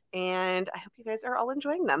delivered, and I hope you guys are all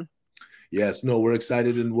enjoying them. Yes, no, we're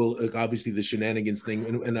excited, and we'll obviously the shenanigans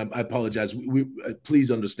thing. And I apologize. We please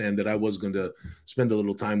understand that I was going to spend a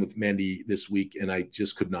little time with Mandy this week, and I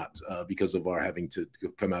just could not because of our having to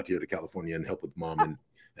come out here to California and help with mom and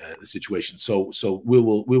the situation. So we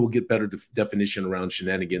will get better definition around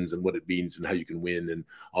shenanigans and what it means and how you can win and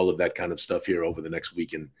all of that kind of stuff here over the next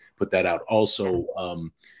week and put that out. Also,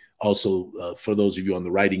 for those of you on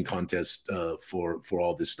the writing contest for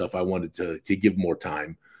all this stuff, I wanted to give more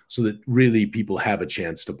time so that really people have a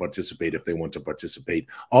chance to participate if they want to participate.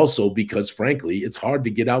 Also, because frankly, it's hard to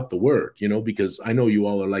get out the word, because I know you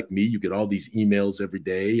all are like me. You get all these emails every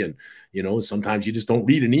day, and, sometimes you just don't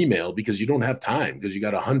read an email because you don't have time, because you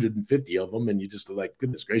got 150 of them and you just are like,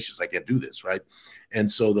 goodness gracious, I can't do this, right?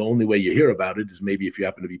 And so the only way you hear about it is maybe if you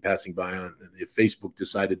happen to be passing by if Facebook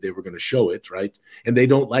decided they were going to show it, right? And they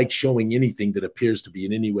don't like showing anything that appears to be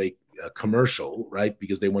in any way commercial, right?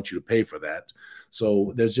 Because they want you to pay for that.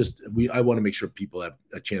 So there's I want to make sure people have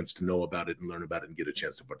a chance to know about it and learn about it and get a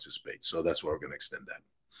chance to participate. So that's why we're going to extend that.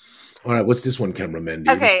 All right, what's this one, cameraman?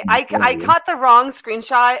 Okay, I caught the wrong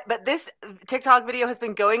screenshot, but this TikTok video has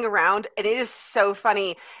been going around, and it is so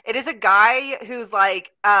funny. It is a guy who's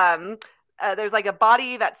like, there's like a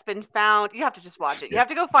body that's been found. You have to just watch it. You have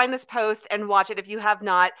to go find this post and watch it if you have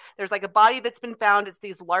not. There's like a body that's been found. It's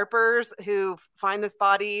these LARPers who find this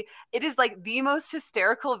body. It is like the most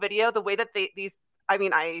hysterical video, the way that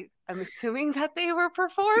I'm assuming that they were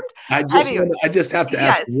performed. I just have to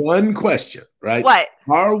ask one question, right? What?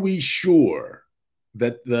 Are we sure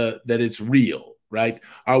that it's real, right?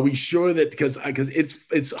 Are we sure that because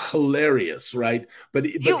it's hilarious, right? But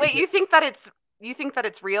you think that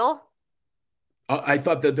it's real? I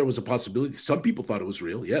thought that there was a possibility. Some people thought it was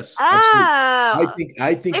real. Yes, absolutely. Oh,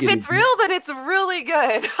 I think if it it's is. real, then it's really good.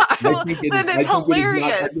 I think it is. Then it's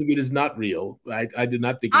hilarious. I think it is not real. I did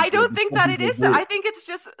not think. I don't think that it is. I think it's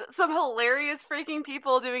just some hilarious freaking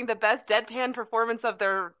people doing the best deadpan performance of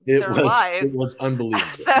their lives. It was unbelievable.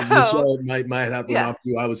 So, Michelle, my hat went off to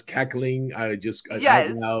you. I was cackling. I just out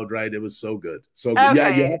loud. Right. It was so good. So good. Okay. Yeah,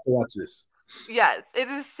 you have to watch this. Yes, it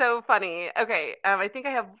is so funny. Okay, I think I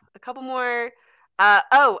have a couple more.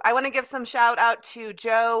 I want to give some shout out to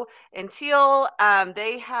Joe and Teal.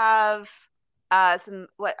 They have some,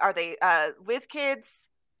 what are they? WizKids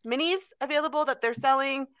minis available that they're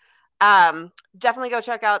selling. Definitely go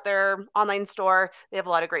check out their online store. They have a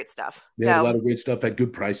lot of great stuff. They have a lot of great stuff at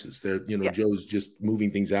good prices. They're, Joe's just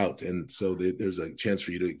moving things out, and so there's a chance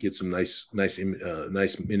for you to get some nice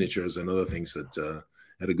miniatures and other things that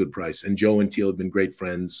at a good price. And Joe and Teal have been great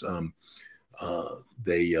friends.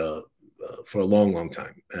 They for a long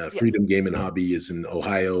time. Freedom Game and Hobby is in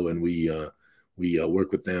Ohio, and we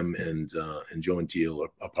work with them. And Joe and Teal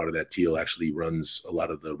are part of that. Teal actually runs a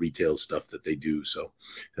lot of the retail stuff that they do. So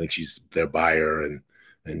I think she's their buyer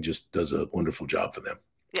and just does a wonderful job for them.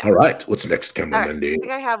 Yeah. All right, what's next, cameraman? I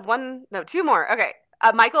think I have two more. Okay,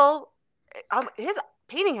 Michael, his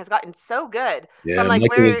painting has gotten so good. Yeah, so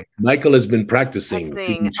Michael has been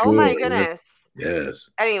practicing. Oh my goodness. Yes.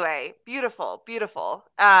 Anyway, beautiful.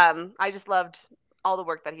 I just loved all the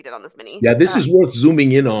work that he did on this mini. Yeah, this is worth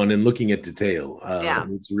zooming in on and looking at detail.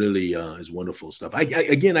 It's really is wonderful stuff. I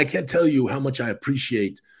can't tell you how much I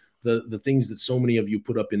appreciate the things that so many of you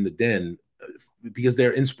put up in the den because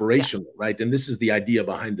they're inspirational, right? And this is the idea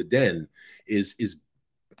behind the den is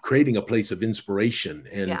creating a place of inspiration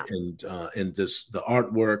and this the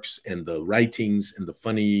artworks and the writings and the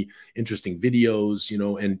funny, interesting videos,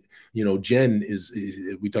 Jen is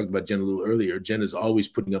we talked about Jen a little earlier. Jen is always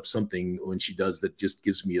putting up something when she does that just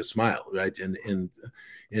gives me a smile, right? And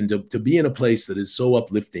to be in a place that is so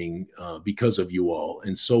uplifting because of you all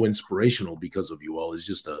and so inspirational because of you all is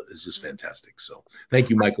just fantastic. So thank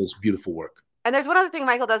you, Michael. It's beautiful work. And there's one other thing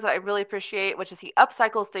Michael does that I really appreciate, which is he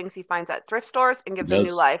upcycles things he finds at thrift stores and gives them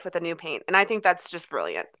new life with a new paint. And I think that's just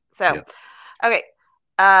brilliant. So, okay.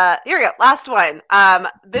 Here we go. Last one.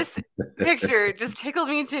 This picture just tickled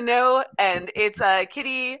me to know. And it's a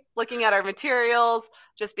kitty looking at our materials,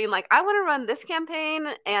 just being like, I want to run this campaign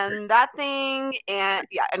and that thing. And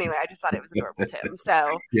anyway, I just thought it was adorable, Tim.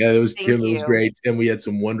 So yeah, it was Tim. It was great. And we had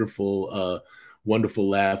some wonderful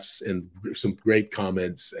laughs and some great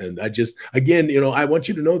comments. And I just, again, I want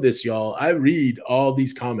you to know this, y'all. I read all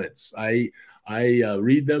these comments. I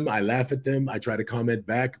read them. I laugh at them. I try to comment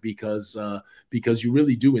back because you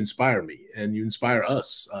really do inspire me and you inspire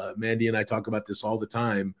us. Mandy and I talk about this all the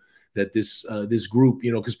time, that this group,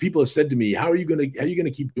 because people have said to me, how are you going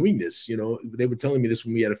to keep doing this? They were telling me this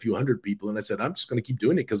when we had a few hundred people. And I said, I'm just going to keep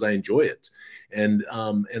doing it because I enjoy it. And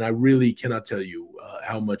I really cannot tell you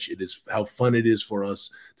how fun it is for us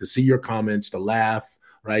to see your comments, to laugh.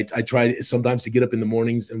 Right. I try sometimes to get up in the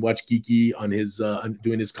mornings and watch Geeky on his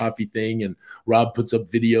doing his coffee thing. And Rob puts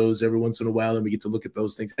up videos every once in a while and we get to look at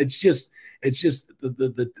those things. It's just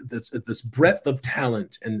this breadth of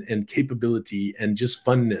talent and capability and just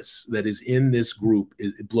funness that is in this group.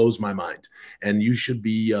 It blows my mind. And you should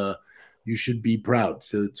be proud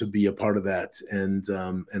to be a part of that. And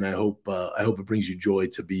I hope it brings you joy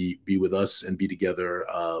to be with us and be together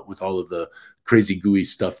with all of the crazy gooey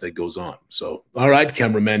stuff that goes on. So, all right,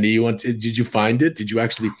 cameraman, did you find it? Did you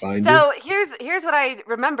actually find it? So here's what I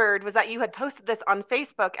remembered was that you had posted this on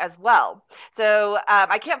Facebook as well. So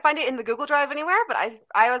I can't find it in the Google Drive anywhere, but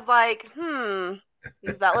I was like,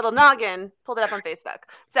 use that little noggin, pulled it up on Facebook.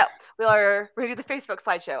 So we're going to do the Facebook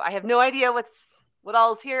slideshow. I have no idea what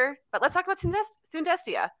all is here, but let's talk about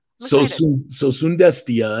Sundestia. So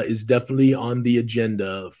Sundestia is definitely on the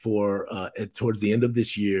agenda for towards the end of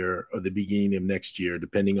this year or the beginning of next year,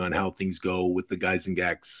 depending on how things go with the Guys and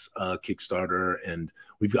Gacks Kickstarter. And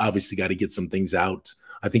we've obviously got to get some things out.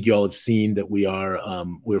 I think you all have seen that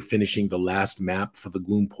we're finishing the last map for the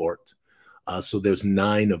Gloomport. So there's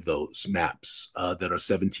 9 of those maps that are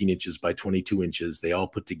 17 inches by 22 inches. They all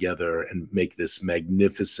put together and make this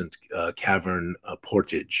magnificent cavern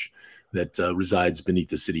portage that resides beneath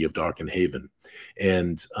the city of Darken Haven.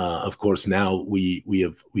 And of course, now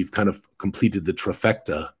we've kind of completed the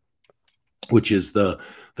trifecta which is the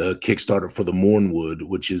Kickstarter for the Mornwood,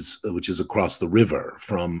 which is across the river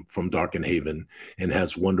from Darken Haven and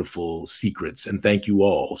has wonderful secrets. And thank you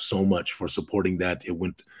all so much for supporting that. It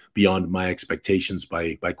went beyond my expectations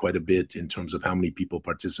by quite a bit in terms of how many people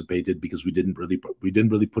participated, because we didn't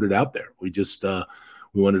really put it out there. We just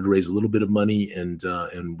we wanted to raise a little bit of money, and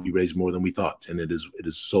we raised more than we thought, and it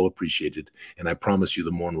is so appreciated. And I promise you,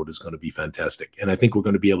 the Mornwood is going to be fantastic. And I think we're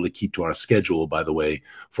going to be able to keep to our schedule. By the way,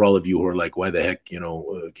 for all of you who are like, why the heck,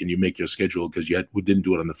 can you make your schedule? Because we didn't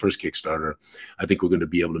do it on the first Kickstarter. I think we're going to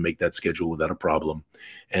be able to make that schedule without a problem.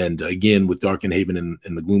 And again, with Darken Haven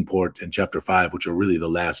and the Gloomport and Chapter 5, which are really the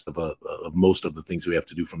last of most of the things we have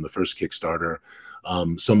to do from the first Kickstarter.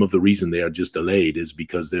 Some of the reason they are just delayed is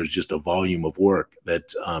because there's just a volume of work that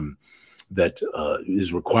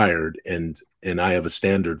is required, and I have a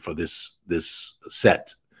standard for this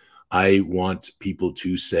set. I want people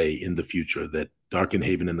to say in the future that Darken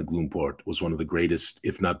Haven and the Gloomport was one of the greatest,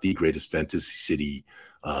 if not the greatest, fantasy city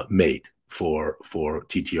made for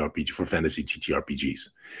TTRPG, for fantasy TTRPGs.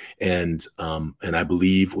 And I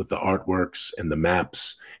believe with the artworks and the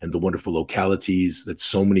maps and the wonderful localities that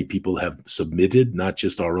so many people have submitted, not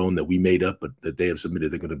just our own that we made up, but that they have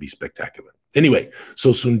submitted, they're going to be spectacular. Anyway,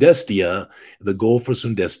 so Sundestia, the goal for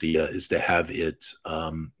Sundestia is to have it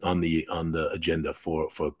on the agenda for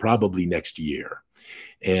probably next year,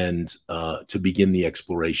 and to begin the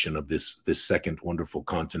exploration of this second wonderful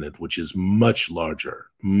continent, which is much larger,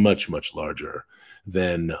 much larger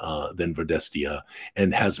than Verdestia,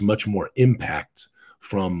 and has much more impact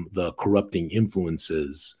from the corrupting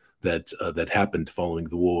influences that happened following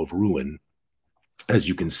the War of Ruin, as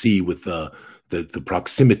you can see with the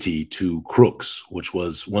proximity to Crooks, which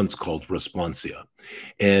was once called Responsia.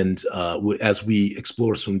 And as we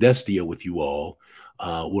explore Sundestia with you all,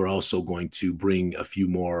 we're also going to bring a few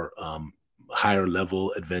more higher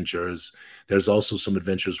level adventures. There's also some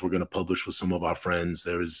adventures we're going to publish with some of our friends.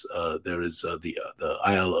 There is the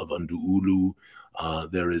Isle of Unduulu.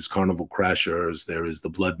 There is Carnival Crashers. There is the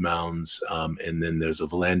Blood Mounds. And then there's a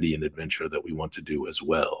Valandian adventure that we want to do as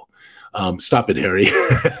well. Stop it, Harry.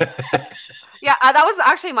 Yeah, that was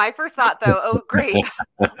actually my first thought, though. Oh, great.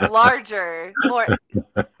 Larger, more.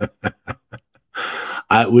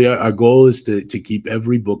 Our goal is to keep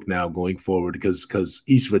every book now going forward, because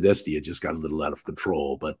East Verdestia just got a little out of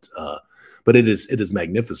control, but it is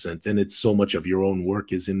magnificent, and it's so much of your own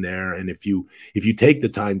work is in there. And if you take the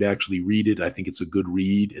time to actually read it, I think it's a good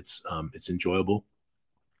read. It's enjoyable,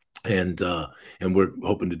 and we're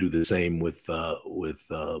hoping to do the same with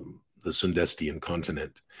the Sundestian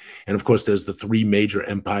continent. And of course, there's the 3 major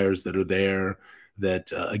empires that are there.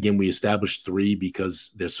 That again, we established 3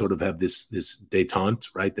 because they sort of have this détente,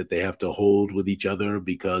 right, that they have to hold with each other,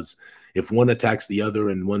 because if one attacks the other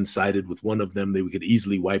and one sided with one of them, they could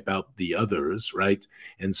easily wipe out the others, right?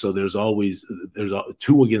 And so there's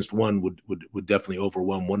 2 against 1 would definitely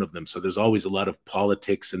overwhelm one of them. So there's always a lot of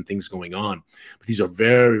politics and things going on. But these are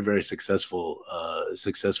very, very successful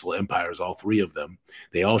empires, all 3 of them.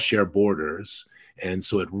 They all share borders, and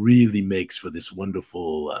so it really makes for this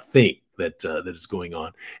wonderful thing that is going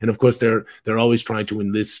on. And of course, they're always trying to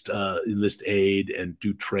enlist aid and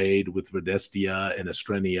do trade with Verdestia and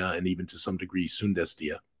Estrenia, and even to some degree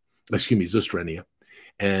Sundestia, Zustrenia.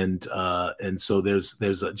 And so there's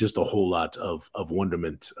just a whole lot of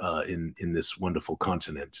wonderment in this wonderful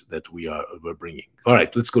continent that we're bringing. All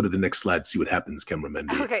right, let's go to the next slide, see what happens,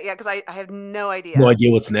 cameraman. Okay, yeah, because I have no idea. No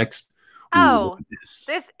idea what's next. Oh,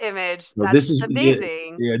 this image. This is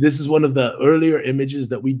amazing. Yeah, this is one of the earlier images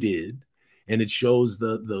that we did, and it shows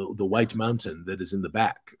the White Mountain that is in the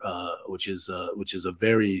back, which is a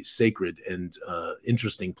very sacred and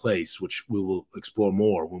interesting place, which we will explore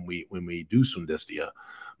more when we do Sundestia.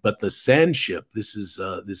 But the sand ship, this is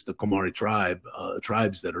the Komari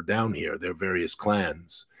tribes that are down here. They're various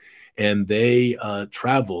clans, and they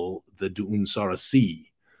travel the Duunsara Sea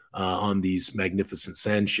on these magnificent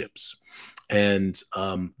sand ships, and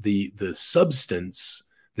the substance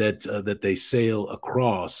that they sail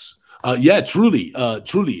across. Yeah, truly,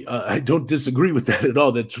 I don't disagree with that at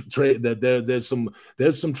all. That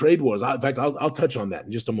there's some trade wars. In fact, I'll touch on that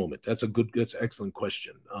in just a moment. That's an excellent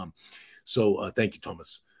question. So thank you,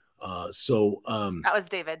 Thomas. That was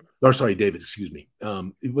David. Or sorry, David, excuse me.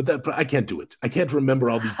 With that, I can't do it. I can't remember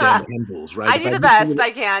all these damn handles, right? I do the best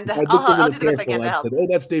I can. I'll do the best I can to help. Said, oh,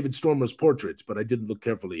 that's David Stormer's portrait, but I didn't look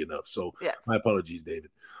carefully enough. So yes. My apologies, David.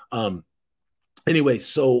 Anyway,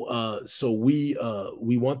 so we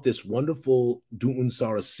want this wonderful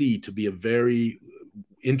Duunsara Sea to be a very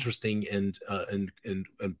interesting and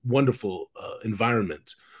wonderful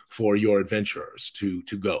environment for your adventurers to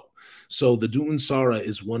go. So the Duunsara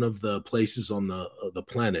is one of the places on the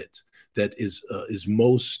planet that is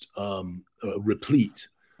most replete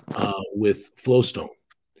with flowstone.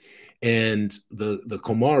 And the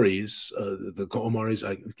Comaris,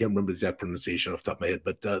 I can't remember the exact pronunciation off the top of my head,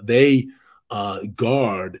 but they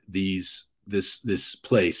guard this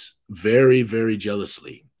place very, very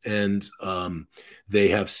jealously. And they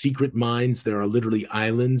have secret mines. There are literally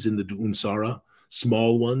islands in the Duunsara,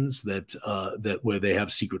 small ones that where they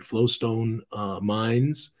have secret flowstone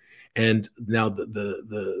mines. And now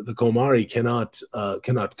the Komari cannot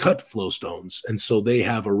cut flowstones, and so they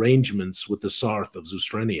have arrangements with the Sarth of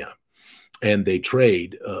Zustrenia, and they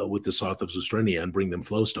trade with the Sarth of Zustrenia and bring them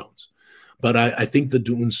flowstones. But I think the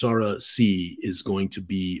Duunsara Sea is going to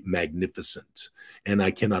be magnificent, and I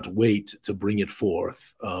cannot wait to bring it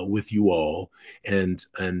forth with you all and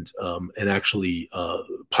actually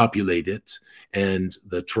populate it, and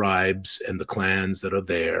the tribes and the clans that are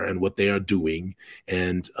there and what they are doing.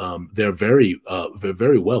 And they're very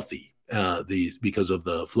wealthy because of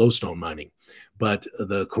the flowstone mining. But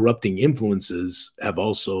the corrupting influences have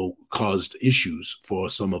also caused issues for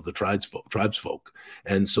some of the tribesfolk,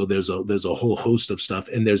 and so there's a whole host of stuff,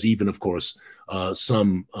 and there's even, of course,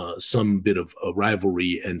 some bit of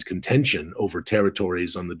rivalry and contention over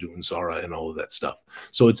territories on the Duunsara and all of that stuff.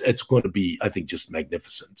 So it's going to be, I think, just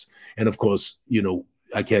magnificent. And of course,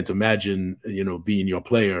 I can't imagine, being your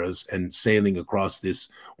players and sailing across this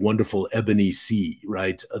wonderful ebony sea,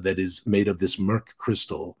 right? That is made of this merc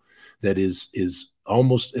crystal that is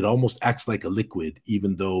almost acts like a liquid,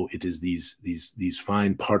 even though it is these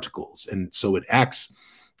fine particles. And so it acts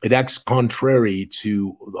contrary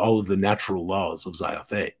to all of the natural laws of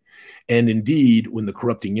Zyathé. And indeed, when the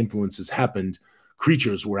corrupting influences happened,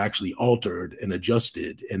 creatures were actually altered and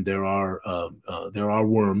adjusted, and there are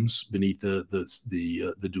worms beneath the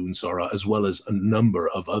Duunsara, as well as a number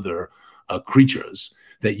of other creatures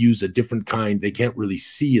that use a different kind. They can't really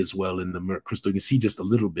see as well in the merc crystal. You can see just a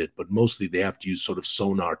little bit, but mostly they have to use sort of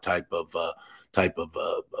sonar type of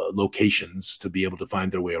locations to be able to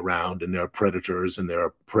find their way around. And there are predators and there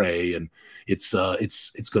are prey, and it's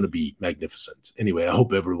going to be magnificent. Anyway, I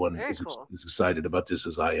hope everyone is excited about this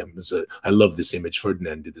as I am. I love this image.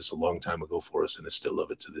 Ferdinand did this a long time ago for us, and I still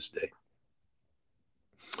love it to this day.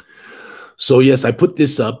 So yes, I put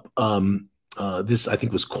this up. This, I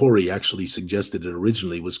think, was Corey actually suggested it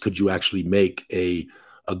originally, was could you actually make a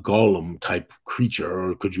golem type creature,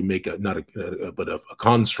 or could you make a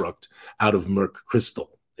construct out of merc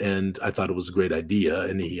crystal? And I thought it was a great idea,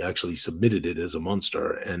 and he actually submitted it as a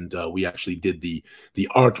monster, and we actually did the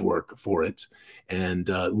artwork for it, and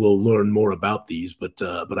we'll learn more about these. But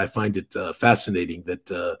I find it fascinating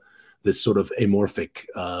that this sort of amorphic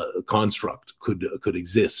construct could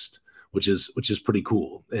exist, which is pretty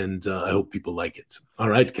cool, and I hope people like it. All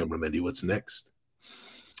right, Cameraman, what's next?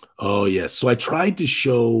 Oh yes, so I tried to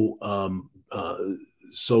show.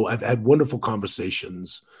 So I've had wonderful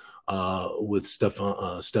conversations with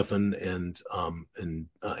Stefan and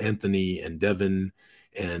Anthony and Devin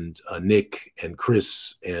and Nick and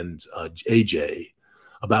Chris and AJ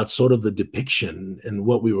about sort of the depiction and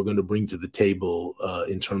what we were going to bring to the table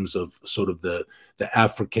in terms of sort of the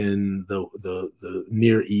African, the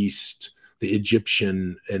Near East, the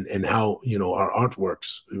Egyptian, and how our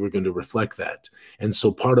artworks were going to reflect that. And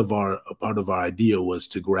so part of our idea was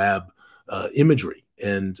to grab imagery,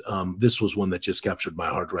 and this was one that just captured my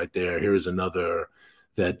heart right there. Here is another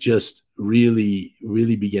that just really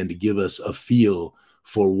began to give us a feel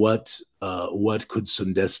for what could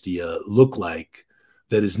Sundestia look like,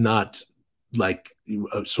 that is not like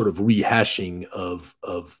a sort of rehashing of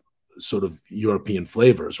sort of European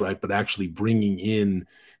flavors, right? But actually bringing in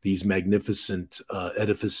these magnificent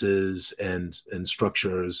edifices and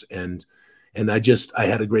structures, and I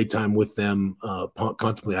had a great time with them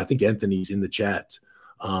contemplating. I think Anthony's in the chat,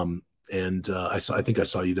 and I think I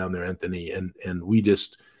saw you down there, Anthony, and we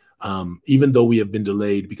just even though we have been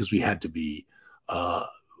delayed because we had to be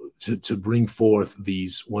to bring forth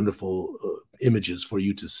these wonderful images for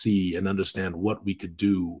you to see and understand what we could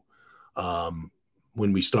do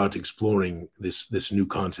when we start exploring this new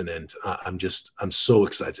continent. I'm so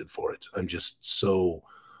excited for it. I'm just so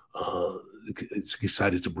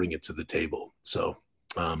excited to bring it to the table. So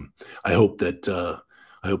I hope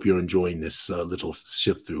you're enjoying this little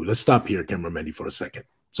shift through. Let's stop here, Cameraman, for a second.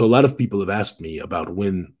 So a lot of people have asked me about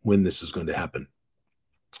when this is going to happen.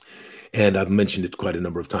 And I've mentioned it quite a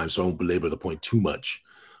number of times, so I won't belabor the point too much.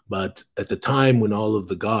 But at the time when all of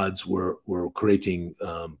the gods were creating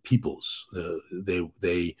peoples,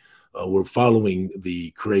 they were following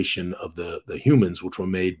the creation of the humans, which were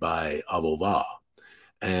made by Avova.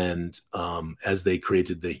 And as they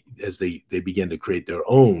began to create their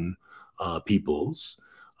own peoples,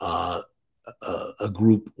 a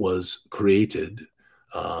group was created.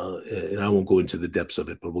 And I won't go into the depths of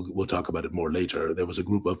it, but we'll talk about it more later. There was a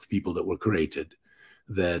group of people that were created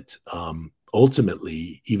that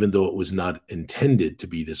ultimately, even though it was not intended to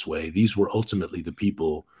be this way, these were ultimately the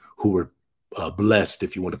people who were blessed,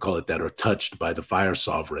 if you want to call it that, or touched by the fire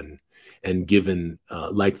sovereign and given,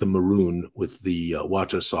 like the Maroon with the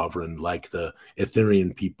water sovereign, like the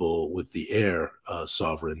Etherean people with the air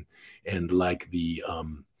sovereign, and like the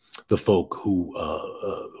folk who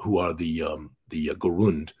are the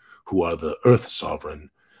Gorund, who are the earth sovereign.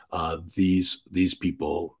 These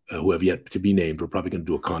people who have yet to be named, we're probably going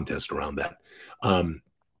to do a contest around that,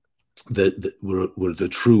 were the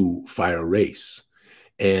true fire race.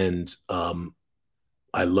 And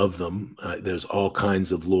I love them. There's all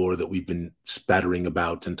kinds of lore that we've been spattering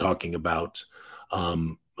about and talking about.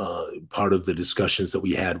 Part of the discussions that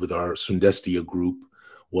we had with our Sundestia group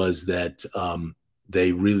was that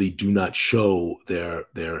they really do not show their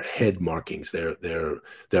head markings,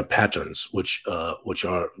 their patterns, which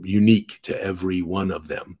are unique to every one of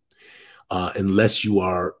them. Unless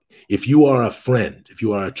if you are a friend, if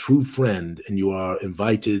you are a true friend and you are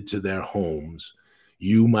invited to their homes,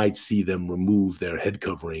 you might see them remove their head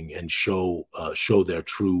covering and show their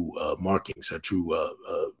true markings, their true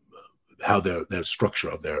how their structure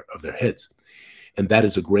of their heads, and that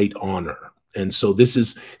is a great honor. And so this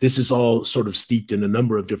is all sort of steeped in a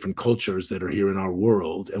number of different cultures that are here in our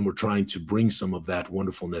world, and we're trying to bring some of that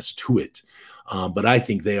wonderfulness to it. But I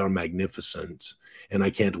think they are magnificent, and I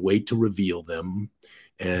can't wait to reveal them.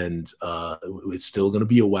 And it's still going to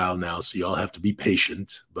be a while now, so y'all have to be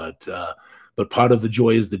patient. But part of the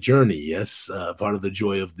joy is the journey. Yes, part of the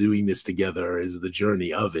joy of doing this together is the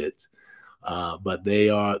journey of it. But they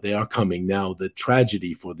are coming now. The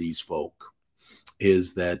tragedy for these folk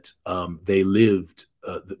is that they lived,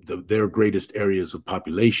 their greatest areas of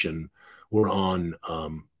population were on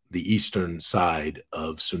the eastern side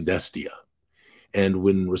of Sundestia. And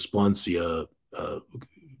when Responsia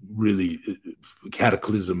really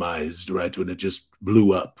cataclysmized, right, when it just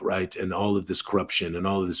blew up, right, and all of this corruption and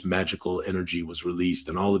all of this magical energy was released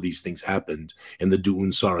and all of these things happened, and the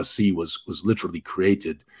Du'un Sarasi was literally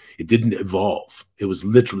created. It didn't evolve. It was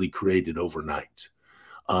literally created overnight.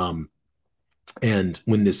 And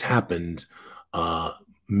when this happened,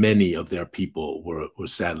 many of their people were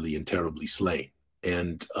sadly and terribly slain.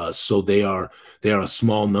 And so they are a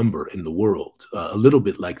small number in the world, a little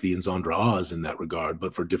bit like the Nzandra Oz in that regard,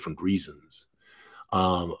 but for different reasons.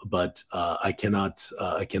 But I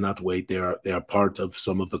cannot wait. They are part of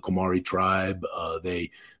some of the Komari tribe.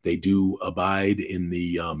 They do abide in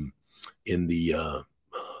the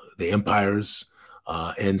empires,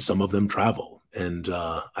 and some of them travel. And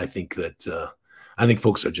I think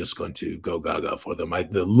folks are just going to go gaga for them.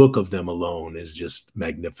 The look of them alone is just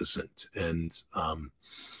magnificent. And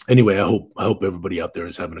anyway, I hope everybody out there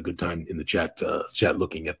is having a good time in the chat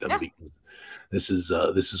looking at them, yeah. Because this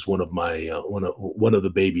is one of my one of the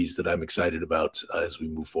babies that I'm excited about as we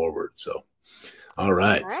move forward. So, all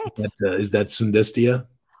right. Is that Sundestia?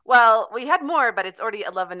 Well, we had more, but it's already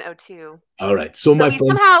 11:02. All right. So my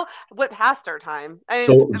friends, somehow went past our time. I mean,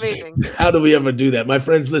 so it's amazing. How do we ever do that? My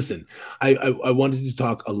friends, listen, I wanted to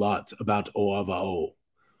talk a lot about Oava'o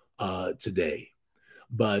today,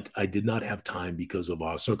 but I did not have time because of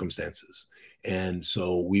our circumstances. And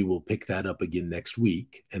so we will pick that up again next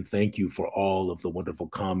week. And thank you for all of the wonderful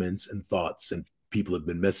comments and thoughts, and people have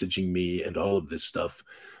been messaging me and all of this stuff,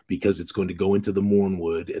 because it's going to go into the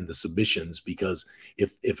Mournwood and the submissions. Because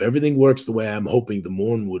if everything works the way I'm hoping the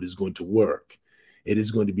Mournwood is going to work, it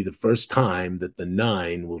is going to be the first time that the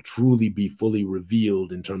 9 will truly be fully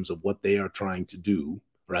revealed in terms of what they are trying to do,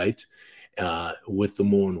 right? With the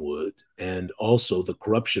Mournwood, and also the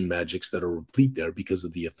corruption magics that are replete there because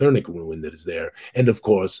of the Ethernic ruin that is there, and of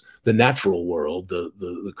course the natural world,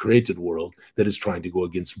 the created world that is trying to go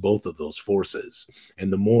against both of those forces.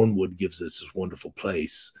 And the Mournwood gives us this wonderful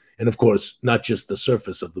place, and of course not just the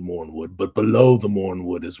surface of the Mournwood, but below the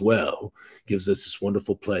Mournwood as well, gives us this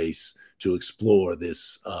wonderful place to explore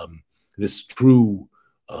this this true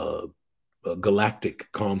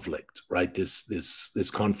galactic conflict, right?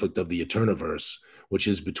 This conflict of the Eterniverse, which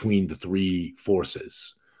is between the 3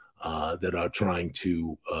 forces that are trying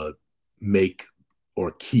to make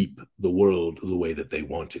or keep the world the way that they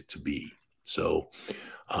want it to be. So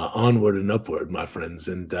onward and upward, my friends,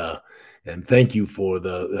 and thank you for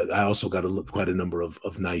I also got quite a number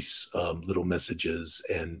of nice little messages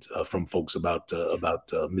and from folks about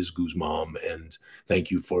Ms. Goo's mom, and thank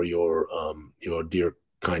you for your dear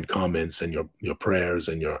kind comments and your prayers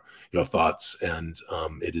and your thoughts, and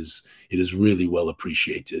it is really well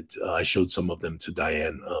appreciated. I showed some of them to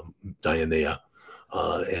Dianea,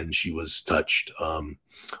 and she was touched.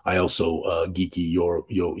 I also, Geeky,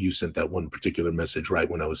 you sent that one particular message right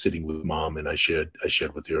when I was sitting with Mom, and I shared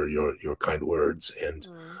with her your kind words, and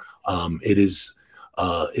it is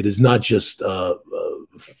not just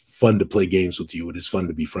fun to play games with you. It is fun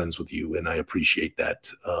to be friends with you, and I appreciate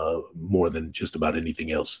that more than just about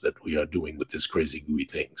anything else that we are doing with this crazy gooey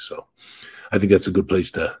thing. So I think that's a good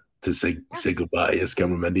place to say goodbye. Yes,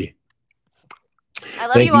 Cameramendi. I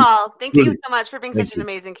love you all. Thank you so much for being such an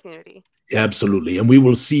amazing community. Absolutely, and we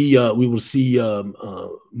will see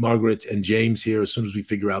Margaret and James here as soon as we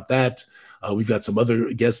figure out that. We've got some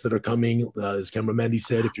other guests that are coming, as Cameramendi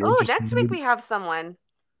said. If you're interested, next week we have someone.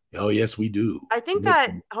 Oh yes, we do. I think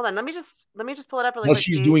that. Hold on, let me just pull it up really quick. While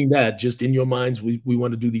she's doing that, just in your minds, we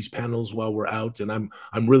want to do these panels while we're out, and I'm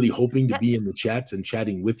really hoping to be in the chat and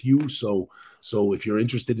chatting with you. So if you're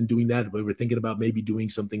interested in doing that, we were thinking about maybe doing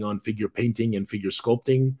something on figure painting and figure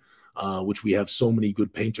sculpting, which we have so many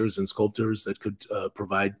good painters and sculptors that could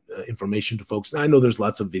provide information to folks. Now, I know there's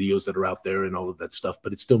lots of videos that are out there and all of that stuff,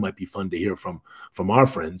 but it still might be fun to hear from our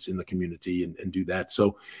friends in the community and do that.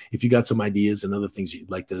 So if you got some ideas and other things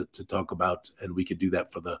you'd like to talk about, and we could do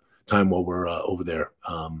that for the time while we're over there.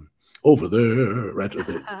 Right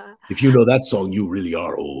there. If you know that song, you really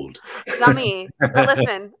are old. It's not me. But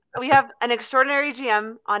listen, we have an extraordinary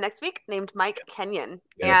GM on next week named Mike Kenyon,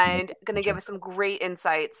 and going to give us some great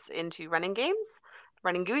insights into running games,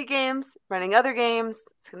 running GUI games, running other games.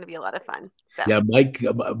 It's going to be a lot of fun. So. Yeah, Mike's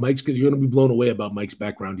you're going to be blown away about Mike's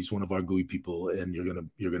background. He's one of our GUI people, and you're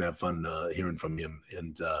gonna have fun hearing from him.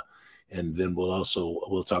 And then we'll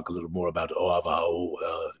talk a little more about Oavao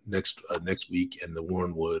next week, and the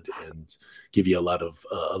Wormwood, and give you a lot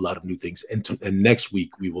of new things. And next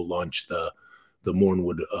week we will launch the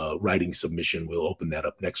Mornwood writing submission. We'll open that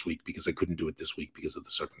up next week because I couldn't do it this week because of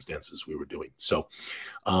the circumstances we were doing. So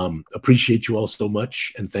appreciate you all so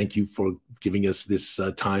much, and thank you for giving us this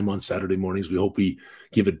time on Saturday mornings. We hope we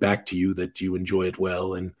give it back to you, that you enjoy it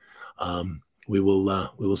well, and we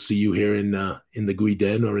will see you here in the GUI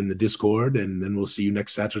Den or in the Discord, and then we'll see you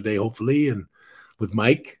next Saturday, hopefully, and with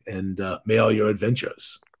Mike, and may all your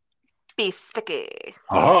adventures be sticky.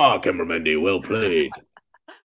 Aha, Cameramendi, well played.